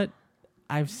 You know what?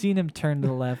 I've seen him turn to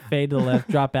the left, fade to the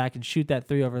left, drop back, and shoot that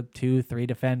 3 over 2, 3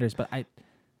 defenders. But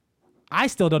I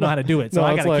still don't know how to do it, so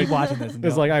I it's gotta keep watching this.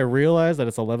 It's like I realize that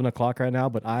it's 11 o'clock right now,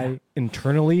 but I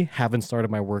internally haven't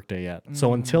started my workday yet.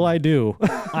 So until I do,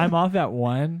 I'm off at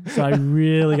 1, so I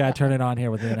really gotta turn it on here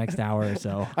within the next hour or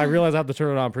so. I realize I have to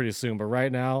turn it on pretty soon. But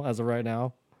right now, as of right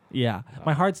now, Yeah,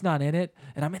 my heart's not in it,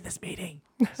 and I'm in this meeting.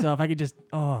 So if I could just,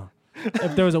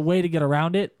 if there was a way to get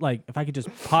around it, like if I could just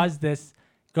pause this,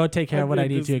 go take care of what I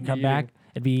need to, and come back,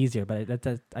 it'd be easier. But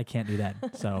I can't do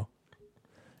that. So,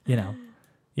 you know,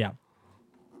 yeah.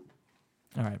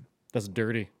 All right. that's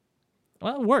dirty.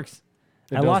 Well, it works.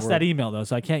 It I does lost that work. email though,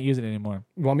 so I can't use it anymore.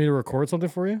 You want me to record something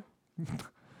for you?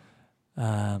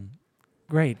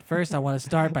 Great. First, I want to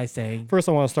start by saying. First,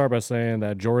 I want to start by saying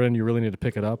that Jordan, you really need to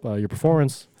pick it up. Your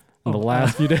performance in the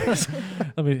last few days.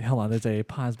 Let me hold on. There's a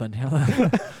pause button here. I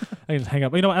can just hang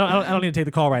up. You know, I don't need to take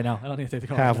the call right now. I don't need to take the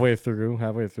call. halfway through,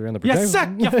 and the You suck.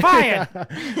 You're fired.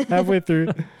 halfway through.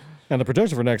 And the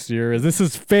projection for next year is this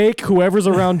is fake. Whoever's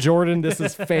around Jordan, this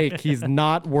is fake. He's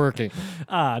not working.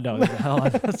 No. Hold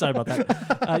on. Sorry about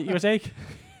that. You were saying?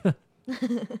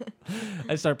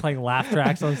 I start playing laugh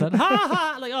tracks all of a sudden. Ha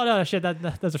ha! Like, oh no, shit.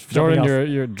 That's a Jordan,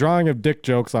 your drawing of dick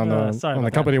jokes on sorry the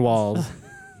about company that. walls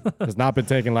has not been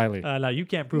taken lightly. No, you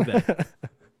can't prove that.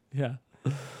 Yeah.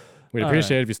 We'd All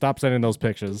appreciate right. it if you stop sending those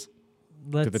pictures to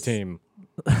the Let's- team.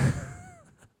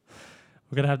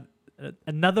 We're gonna have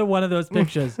another one of those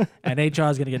pictures, and HR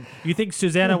is gonna get. You think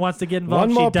Susanna wants to get involved?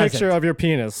 One more She doesn't. picture of your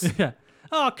penis. Yeah.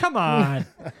 Oh, come on.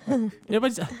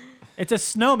 It's a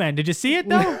snowman. Did you see it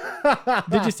though?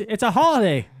 Did you see? It's a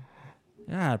holiday.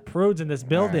 Yeah, prudes in this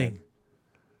building.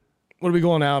 What are we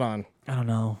going out on? I don't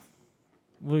know.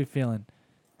 What are we feeling?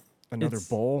 Another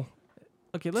bowl?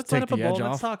 Okay, let's take light up a the bowl. edge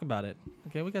Let's off? talk about it.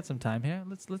 Okay, we got some time here.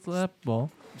 Let's light up a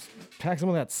bowl. Pack some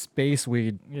of that space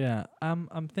weed. Yeah,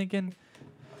 I'm thinking.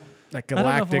 That I don't know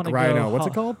if I galactic wanna rhino. go What's it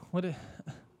ho- called? What?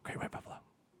 Great White Buffalo.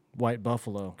 White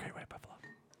buffalo. Great White Buffalo.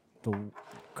 The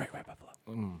Great White Buffalo.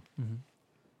 Mm.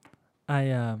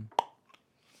 I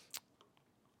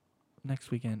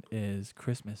next weekend is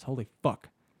Christmas. Holy fuck.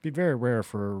 Be very rare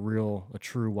for a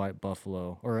true white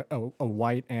buffalo or a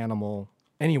white animal,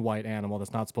 any white animal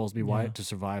that's not supposed to be white Yeah. to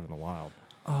survive in the wild.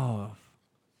 Oh,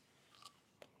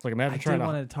 It's like imagine I trying did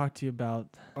to. want to talk to you about.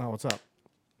 Oh, what's up?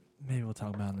 Maybe we'll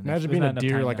talk about it in the next. Imagine there's being not a enough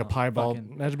deer, time like a now. piebald.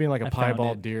 Fucking- Imagine being like a I found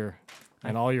piebald it. deer,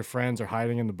 and all your friends are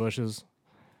hiding in the bushes,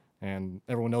 and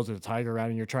everyone knows there's a tiger around,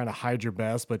 and you're trying to hide your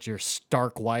best, but you're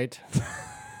stark white,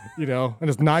 you know, and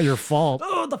it's not your fault.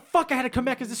 Oh, the fuck! I had to come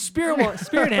back as a spirit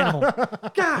animal.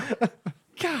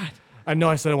 God. I know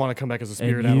I said I want to come back as a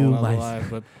spirit And animal you, when I was my- alive,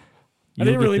 but I You'll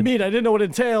didn't get really the- mean. I didn't know what it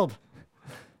entailed.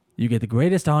 You get the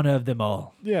greatest honor of them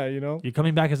all. Yeah, you know. You're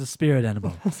coming back as a spirit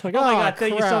animal. It's like, oh my "Ah, god!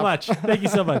 Thank you so crap." much. Thank you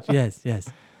so much. Yes, yes.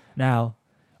 Now,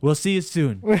 we'll see you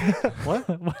soon. What?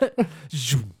 What?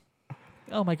 Zoom.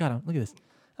 Oh my god! Look at this.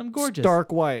 I'm gorgeous.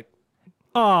 Stark white.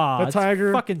 Oh, That it's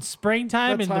tiger. fucking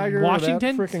springtime That in tiger,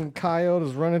 Washington. That freaking coyote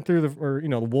is running through the, or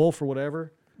the wolf or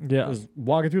whatever. Yeah. Is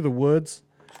walking through the woods,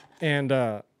 and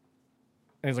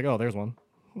he's like, "Oh, there's one.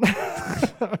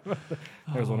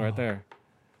 There's one right there."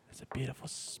 It's a beautiful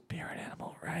spirit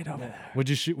animal right over there. Would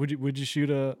you shoot? Would you shoot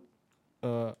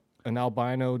an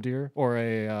albino deer or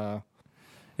a?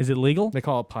 Is it legal? They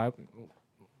call it pipe.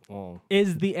 Well,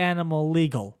 Is the animal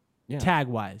legal? yeah. Tag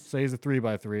wise. Say he's a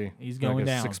 3x3. He's like going a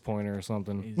down. 6-pointer or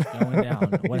something. He's going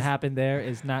down. What happened there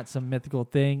is not some mythical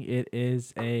thing. It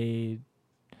is a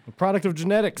product of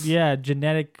genetics. Yeah,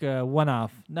 genetic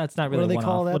one-off. No, it's not really What do they one-off.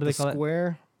 call that? What do they The call it?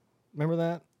 square. Remember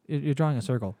that? You're drawing a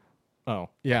circle. Oh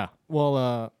yeah.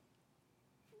 Well,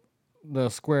 the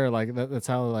square, like that's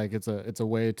how, like it's a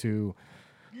way to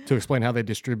explain how they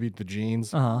distribute the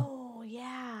genes. Oh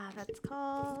yeah, that's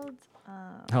called.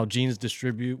 How genes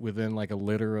distribute within like a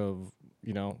litter of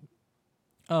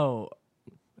Oh,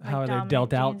 how are they dominant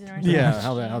dealt out? genes in Yeah,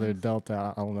 how they're dealt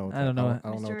out. I don't know. I don't know. I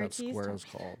don't know what Mr. that Ortiz square told is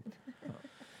called.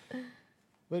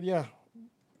 But yeah,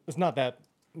 it's not that.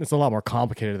 It's a lot more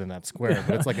complicated than that square.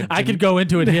 But it's like a I could go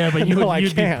into it here, but No, I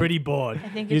you'd be can't. pretty bored. I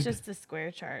think it's just the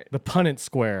square chart. The Punnett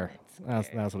square. That's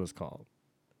what it's called.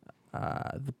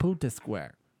 The Punta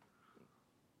Square.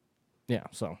 Yeah.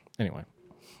 So anyway,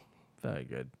 Very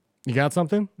good. you got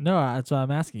something? No, that's why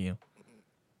I'm asking you.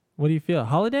 What do you feel?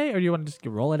 Holiday, or do you want to just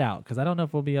roll it out? Because I don't know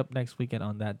if we'll be up next weekend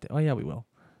on that day. Oh yeah, we will.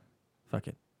 Fuck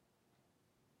it.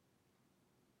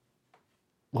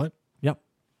 What? Yep.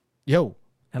 Yo.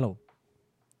 Hello.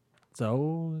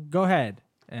 So go ahead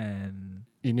and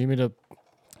You need me to?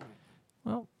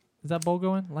 well, is that bowl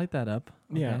going? Light that up.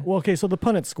 Yeah. Okay. Well, okay. So the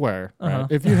Punnett square. Right? Uh-huh.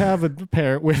 If you have a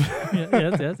pair with.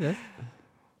 yes.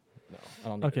 I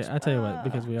don't need Okay, to I'll tell you what,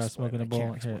 because we are explain. smoking a I bowl.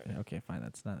 can't Here, explain. okay, fine.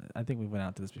 That's not. I think we went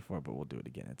out to this before, but we'll do it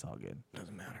again. It's all good.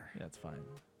 Doesn't matter. Yeah, it's fine.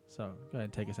 So go ahead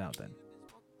and take us out then.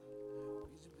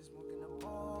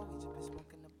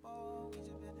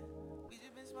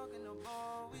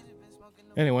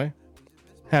 Anyway,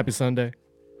 happy Sunday.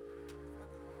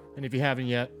 And if you haven't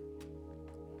yet,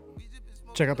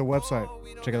 check out the website.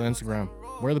 Check out the Instagram.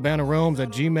 Where the Band of Rome's at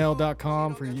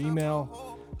gmail.com for your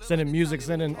email. Send in music,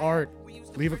 send in art,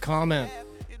 leave a comment.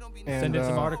 And, Send in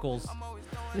some articles.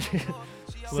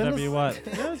 Whatever you want.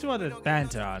 Just want to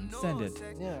banter on. Send it.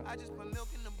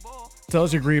 Tell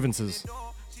us your grievances,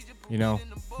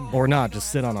 or not, just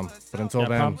sit on them. But until Yeah,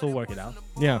 then, Pops will work it out.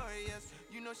 yeah,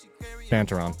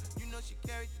 banter on.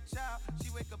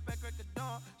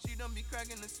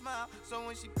 So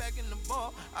when she packing the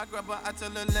ball, I grab her, I tell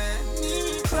her, let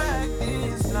me crack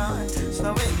this line.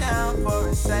 Slow it down for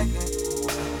a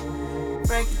second.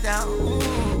 Break it down,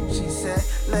 ooh. She said,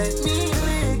 let me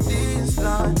lick this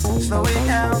line. Slow it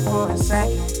down for a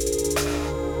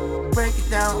second. Break it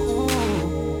down,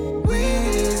 ooh.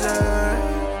 We deserve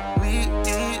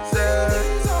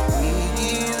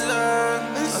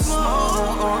a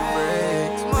small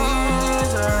break.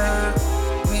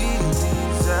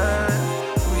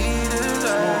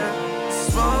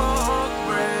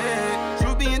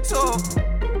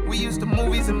 We used to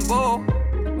movies and bowl.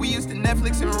 We used to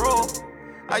Netflix and roll.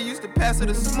 I used to pass her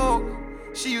the smoke.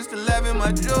 She used to laugh in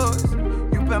my drawers.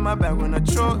 You pat my back when I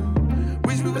choke.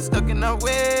 Wish we were stuck in our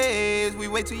ways. We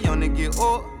way too young to get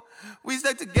old. We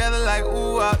stuck together like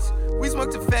ooh-wops. We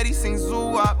smoked to fatty, sing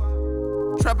zoo-wop.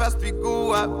 Trap house speak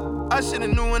goo-wop. I shoulda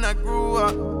knew when I grew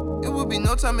up. It would be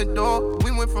no time at all.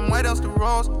 We went from White House to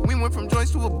Rolls. We went from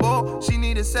joints to a bowl. She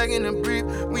need a second to breathe.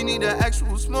 We need an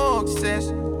actual smoke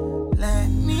session. Let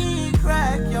me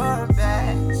crack your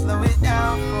back. Slow it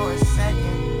down for a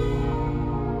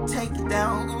second. Take it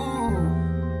down,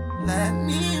 ooh. Let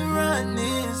me run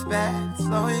this back.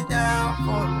 Slow it down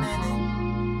for a minute.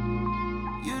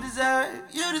 You deserve,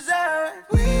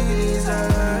 we deserve,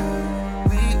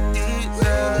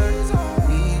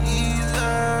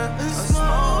 a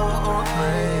small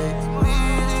break.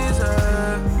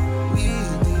 We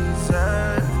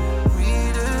deserve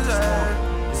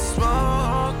a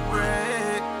small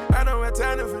break. I don't have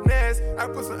time to finesse. I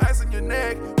put some ice on your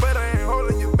neck, but I ain't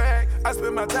holding you back. I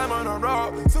spend my time on a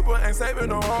road, super ain't saving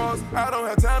no hoes. I don't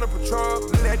have time to patrol.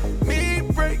 Let me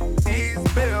break these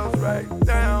bills right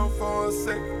down for a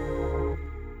second.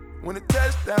 When it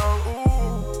touchdown,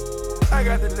 ooh, I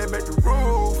got to let back the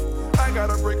roof. I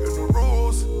gotta break the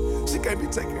rules. She can't be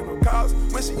taking no calls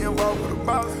when she involved with a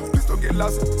boss. Please don't get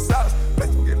lost in the sauce. Please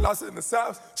don't get lost in the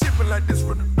sauce. She been like this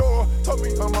from the door. Told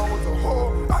me her mom was a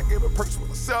whore. I gave her perks for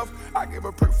herself. I gave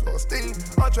her perks for her steam.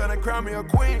 I'm trying to crown me a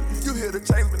queen. You hear the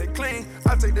chains when they clean.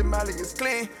 I take the Molly, it's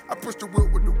clean. I push the wheel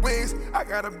with the wings. I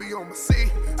gotta be on my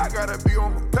seat. I gotta be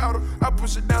on my powder. I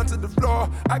push it down to the floor.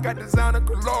 I got designer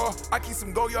galore. I keep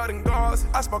some Goyard and gauze.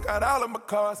 I smoke out all of my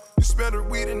cars. You smell the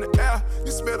weed in the air.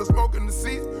 You smell the smoke in the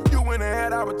seats. You went and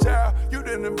had our child. You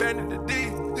didn't abandon the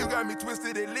D. You got me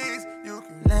twisted at least. You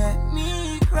can let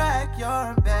me crack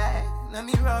your back. Let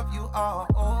me rub you all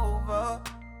over.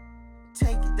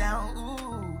 Take it down,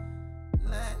 ooh.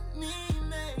 Let me